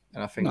defeats.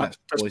 And I think that's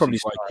probably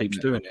why he keeps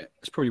doing it.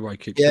 That's probably why he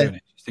keeps doing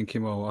it. He's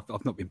thinking, well,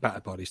 I've not been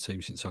battered by this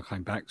team since I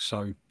came back,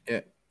 so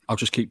I'll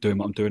just keep doing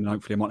what I'm doing, and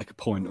hopefully I might make a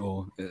point,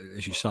 or,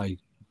 as you say,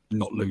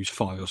 not lose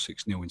 5 or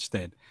 6-0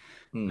 instead.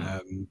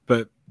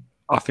 But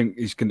I think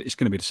it's going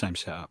to be the same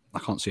setup. I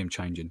can't see him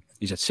changing.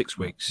 He's had 6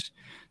 weeks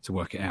to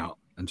work it out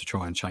and to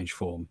try and change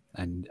form.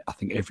 And I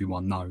think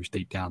everyone knows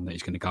deep down that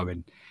he's going to go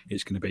in.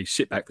 It's going to be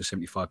sit back for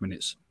 75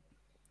 minutes.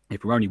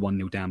 If we're only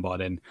 1-0 down by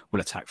then,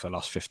 we'll attack for the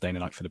last 15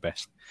 and hope for the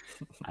best.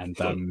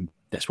 And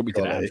that's what we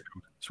did at Anfield.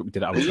 That's what we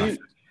did at Old Trafford.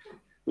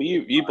 Well,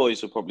 you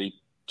boys will probably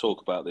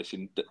talk about this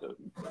in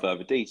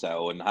further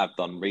detail and have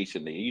done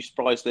recently. Are you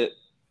surprised that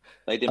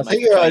they didn't? I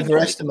think you're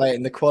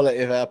overestimating the quality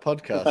of our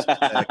podcast,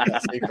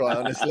 quite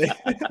honestly.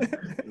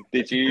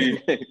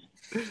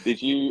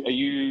 Are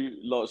you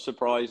lot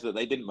surprised that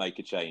they didn't make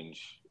a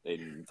change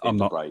in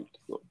the break?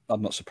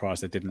 I'm not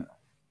surprised they didn't.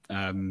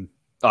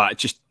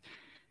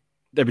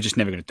 They were just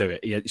never going to do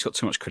it. He's got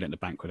too much credit in the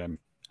bank with them.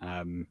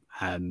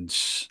 And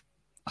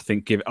I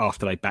think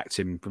after they backed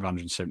him for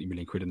 170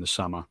 million quid in the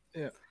summer,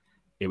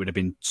 it would have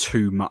been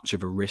too much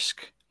of a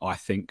risk, I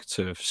think,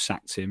 to have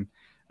sacked him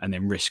and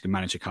then risk a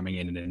manager coming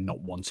in and then not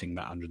wanting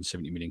that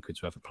 170 million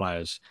quid's worth of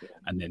players.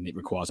 And then it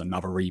requires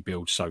another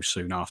rebuild so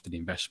soon after the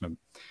investment.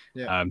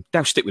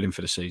 They'll stick with him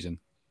for the season.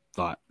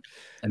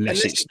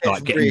 Unless it's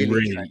like getting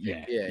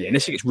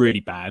unless it gets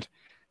really bad,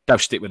 they'll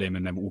stick with him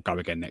and then we'll go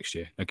again next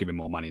year. They'll give him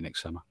more money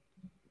next summer.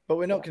 But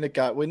we're not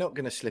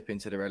going to slip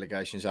into the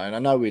relegation zone. I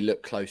know we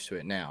look close to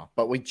it now,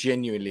 but we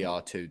genuinely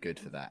are too good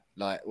for that.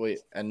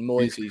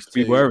 Moisey's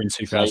we were in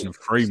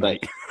 2003,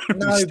 mate.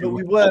 No, but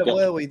we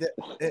were we?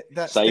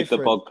 That's save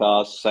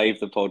different.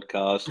 Save the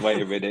podcast.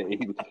 Wait a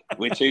minute.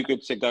 We're too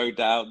good to go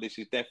down. This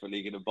is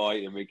definitely going to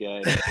bite him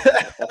again.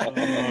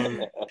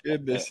 Oh,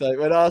 goodness sake.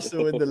 When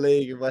Arsenal win the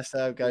league and West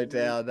Ham go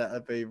down, that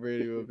will be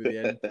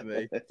the end for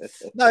me.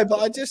 No, but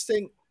I just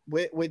think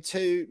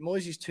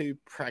Moisey's too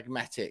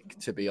pragmatic,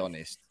 to be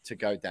honest, to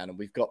go down. And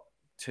we've got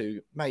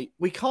to, mate,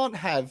 we can't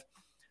have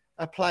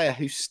a player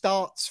who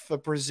starts for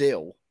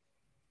Brazil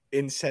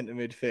in centre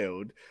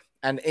midfield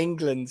and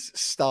England's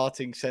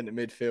starting centre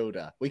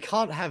midfielder. We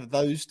can't have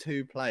those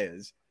two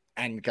players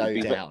and go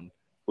down.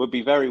 Would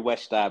be very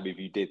West Ham if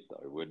you did,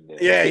 though, wouldn't it?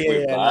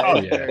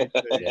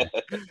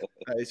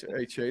 That is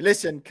very true.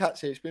 Listen,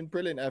 Cutsy, it's been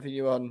brilliant having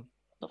you on.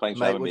 Thanks,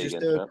 mate. We'll just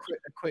do a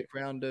quick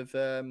round of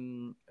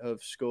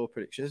score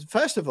predictions.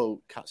 First of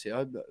all, Cutsy,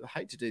 I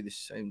hate to do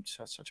this in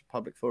such a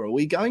public forum. Are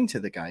we going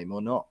to the game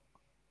or not?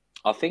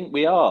 I think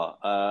we are.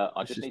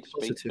 I just need to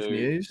speak to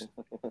news.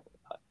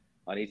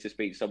 I need to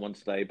speak to someone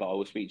today, but I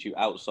will speak to you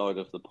outside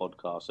of the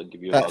podcast and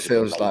give you. That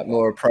feels like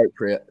more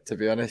appropriate, to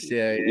be honest.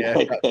 Yeah.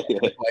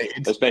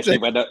 Especially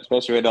when I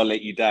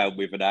let you down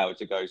with an hour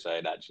to go,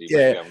 saying actually, we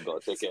haven't got a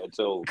ticket at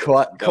all.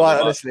 Quite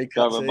honestly,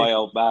 go with my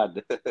old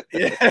man.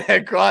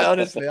 Quite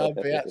honestly,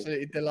 I'd be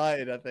absolutely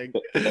delighted. I think.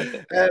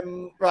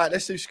 Right,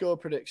 let's do score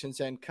predictions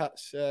then.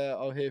 Cuts.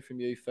 I'll hear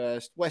from you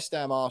first. West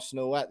Ham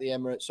Arsenal at the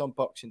Emirates on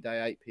Boxing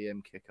Day, 8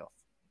 p.m. kickoff.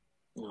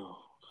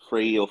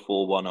 3 or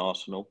 4-1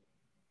 Arsenal.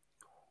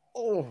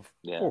 Oh,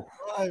 yeah.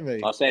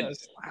 Blimey. I said.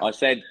 I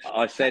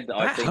think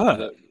hurt.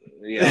 that.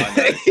 Yeah, I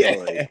know.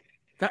 Sorry.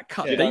 That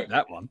cut deep.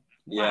 That one.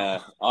 Yeah,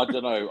 I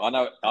don't know. I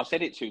know. I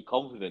said it too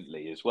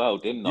confidently as well,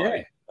 didn't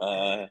I?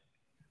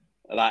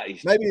 That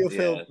is. Maybe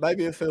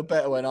you'll feel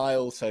better when I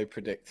also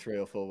predict 3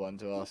 or 4-1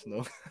 to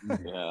Arsenal.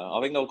 Yeah, I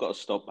think I've got to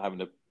stop having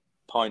to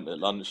pint at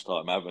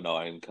lunchtime, haven't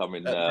I? And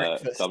coming onto yeah.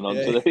 the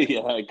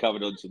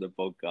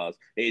podcast.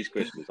 It is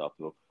Christmas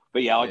after all.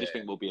 But yeah, I just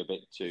think we'll be a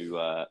bit too.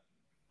 I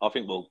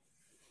think we'll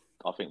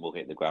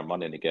hit the ground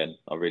running again.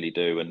 I really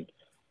do.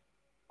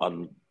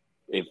 And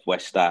if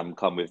West Ham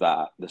come with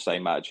the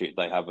same attitude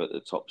they have at the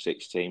top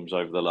 6 teams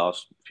over the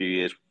last few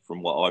years,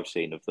 from what I've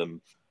seen of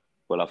them,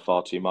 we'll have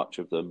far too much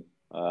of them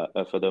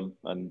for them.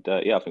 And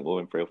I think we'll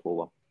win 3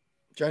 or 4-1.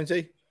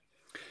 Jonesy?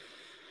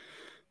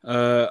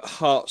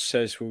 Heart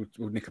says we'll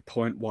nick a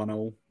point,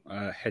 1-1.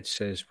 Head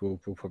says we'll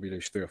probably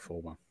lose 3 or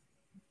 4-1.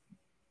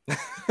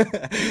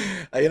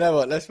 You know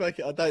what? Let's make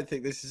it. I don't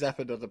think this has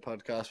happened on the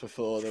podcast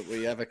before that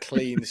we have a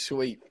clean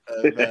sweep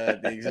of the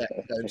exact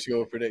same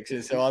score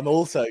prediction. So I'm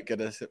also going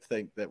to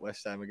think that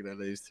West Ham are going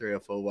to lose 3 or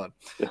 4-1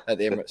 at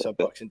the Emirates on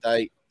Boxing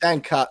Day.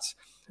 Dan Cutts,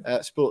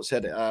 sports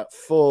editor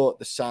for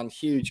The Sun,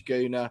 huge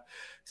gooner.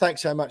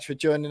 Thanks so much for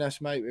joining us,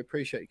 mate. We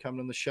appreciate you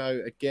coming on the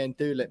show. Again,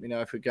 do let me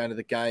know if we're going to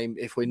the game.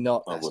 If we're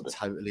not, that's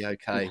totally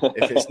okay.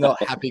 If it's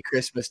not, happy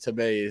Christmas to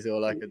me is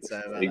all I can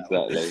say about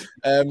exactly.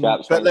 that.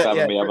 Chaps, thanks for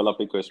having me. Have a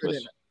lovely Christmas.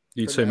 Brilliant.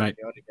 You too, mate.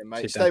 Again,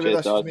 mate. Stay with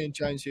us with me and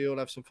Jones. You'll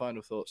have some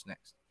final thoughts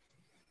next.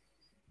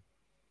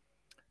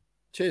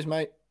 Cheers,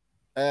 mate.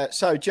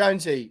 So,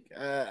 Jonesy,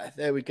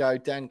 there we go.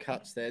 Dan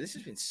Cutts there. This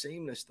has been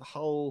seamless. The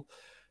whole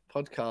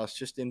podcast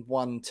just in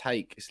one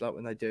take. It's like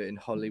when they do it in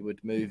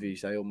Hollywood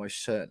movies, they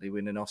almost certainly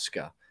win an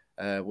Oscar.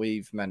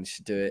 We've managed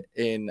to do it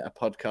in a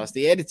podcast.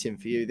 The editing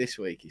for you this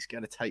week is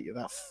going to take you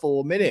about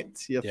 4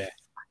 minutes.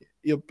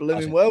 You're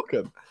blooming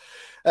welcome.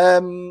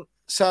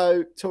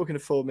 So talking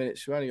of 4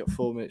 minutes, we've only got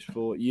 4 minutes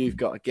before you've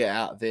got to get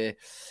out of there.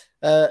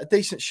 A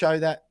decent show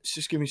that.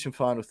 Just give me some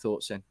final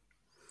thoughts then.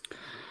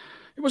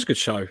 It was a good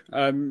show.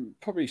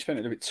 Probably spent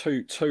a little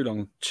bit too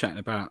long chatting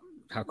about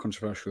how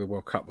controversial the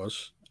World Cup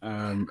was.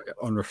 On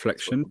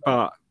reflection,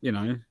 but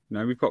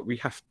we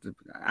have to,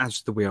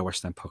 as the We Are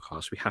West Ham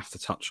podcast, we have to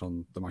touch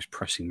on the most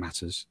pressing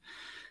matters.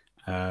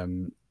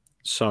 More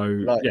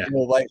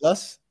weight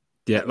loss.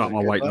 Yeah, like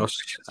my weight loss.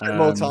 Spend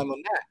more time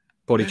on that.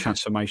 Body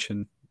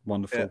transformation,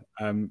 wonderful.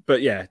 Yeah.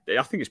 But yeah,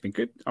 I think it's been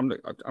good. I'm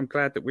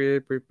glad that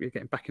we're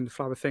getting back in the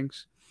flow of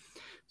things.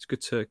 It's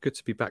good to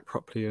be back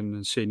properly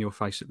and seeing your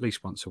face at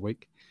least once a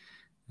week,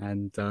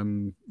 and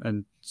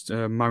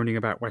moaning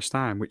about West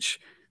Ham, which,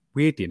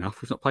 weirdly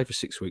enough, we've not played for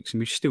 6 weeks and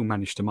we've still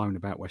managed to moan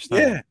about West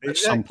Ham at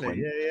some point.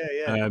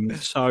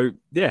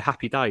 Yeah.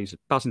 Happy days.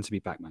 Buzzing to be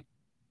back, mate.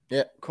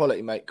 Yeah,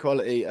 quality, mate.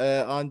 Quality.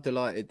 I'm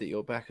delighted that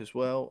you're back as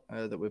well,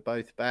 that we're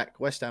both back.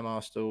 West Ham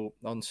Arsenal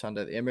on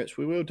Sunday at the Emirates.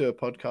 We will do a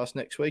podcast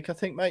next week, I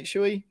think, mate.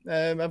 Shall we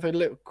have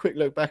a quick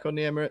look back on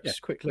the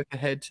Emirates, quick look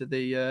ahead to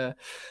the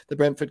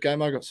Brentford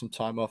game? I got some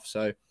time off,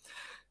 so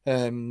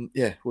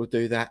we'll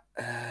do that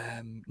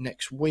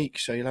next week.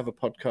 So you'll have a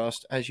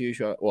podcast as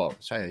usual. Well,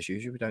 say as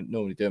usual. We don't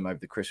normally do them over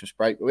the Christmas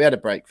break, but we had a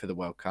break for the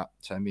World Cup.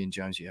 So me and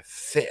Jonesy are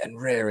fit and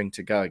raring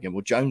to go again.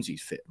 Well,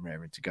 Jonesy's fit and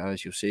raring to go,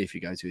 as you'll see if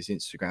you go to his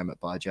Instagram at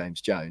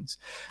 @ByJamesJones.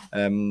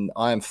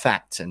 I am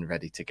fat and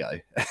ready to go.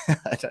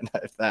 I don't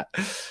know if that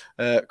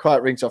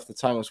quite rings off the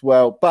tongue as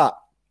well, but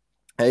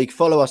you can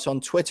follow us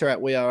on Twitter at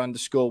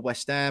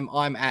 @WeAre_West Ham.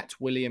 I'm at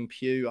William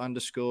Pugh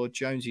 _.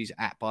 Jonesy's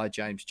at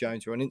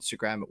 @ByJamesJones. We're on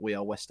Instagram at We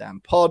Are West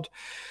Ham Pod.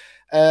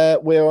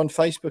 We're on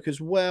Facebook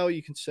as well.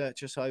 You can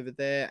search us over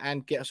there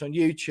and get us on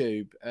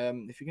YouTube.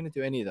 If you're going to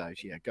do any of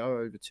those, go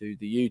over to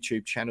the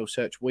YouTube channel,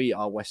 search We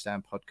Are West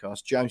Ham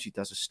Podcast. Jonesy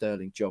does a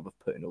sterling job of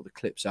putting all the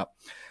clips up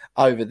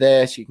over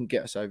there, so you can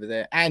get us over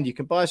there. And you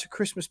can buy us a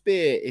Christmas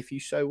beer if you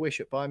so wish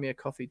at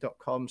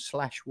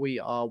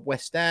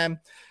buymeacoffee.com/WeAreWestHam.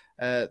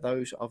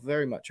 Those are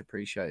very much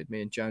appreciated.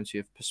 Me and Jonesy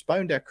have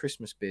postponed our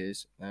Christmas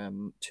beers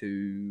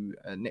to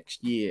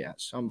next year at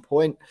some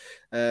point.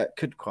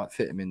 Could quite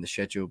fit them in the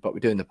schedule, but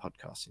we're doing the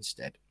podcast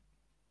instead.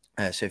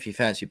 So if you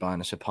fancy buying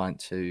us a pint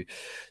to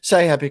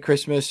say Happy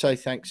Christmas, say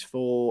thanks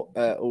for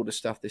all the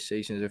stuff this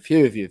season, as a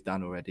few of you have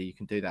done already, you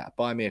can do that at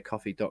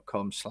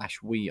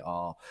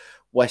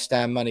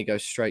buymeacoffee.com/WeAreWestHam. Money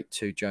goes straight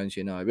to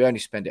Jonesy and I. We only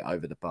spend it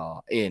over the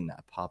bar, in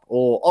a pub,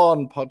 or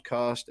on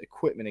podcast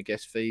equipment and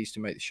guest fees to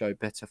make the show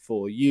better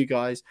for you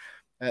guys.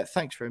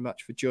 Thanks very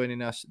much for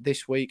joining us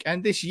this week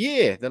and this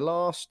year. The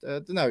last,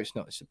 no, it's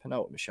not. It's the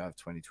penultimate show of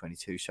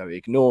 2022, so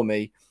ignore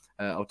me.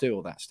 I'll do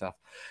all that stuff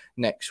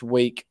next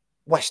week.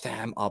 West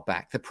Ham are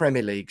back. The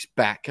Premier League's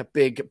back. A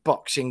big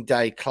Boxing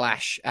Day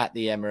clash at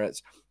the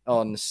Emirates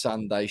on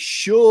Sunday.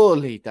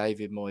 Surely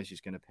David Moyes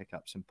is going to pick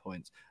up some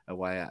points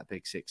away at a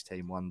Big Six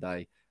team one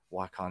day.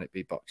 Why can't it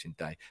be Boxing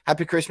Day?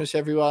 Happy Christmas,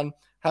 everyone.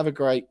 Have a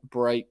great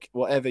break,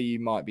 whatever you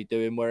might be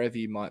doing, wherever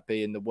you might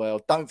be in the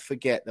world. Don't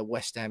forget that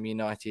West Ham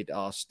United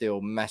are still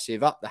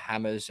massive. Up the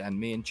Hammers, and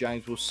me and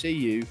James will see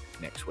you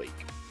next week.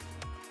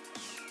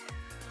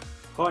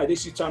 Hi,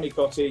 this is Tony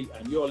Cottee,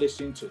 and you're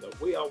listening to the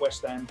We Are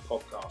West Ham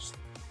podcast.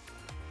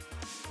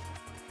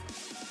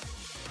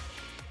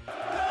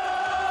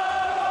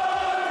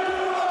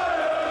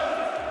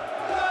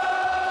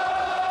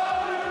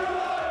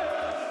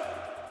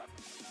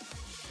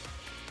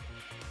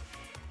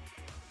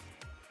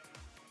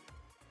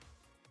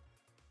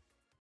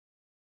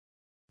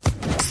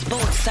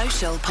 Sports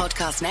Social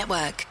Podcast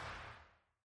Network.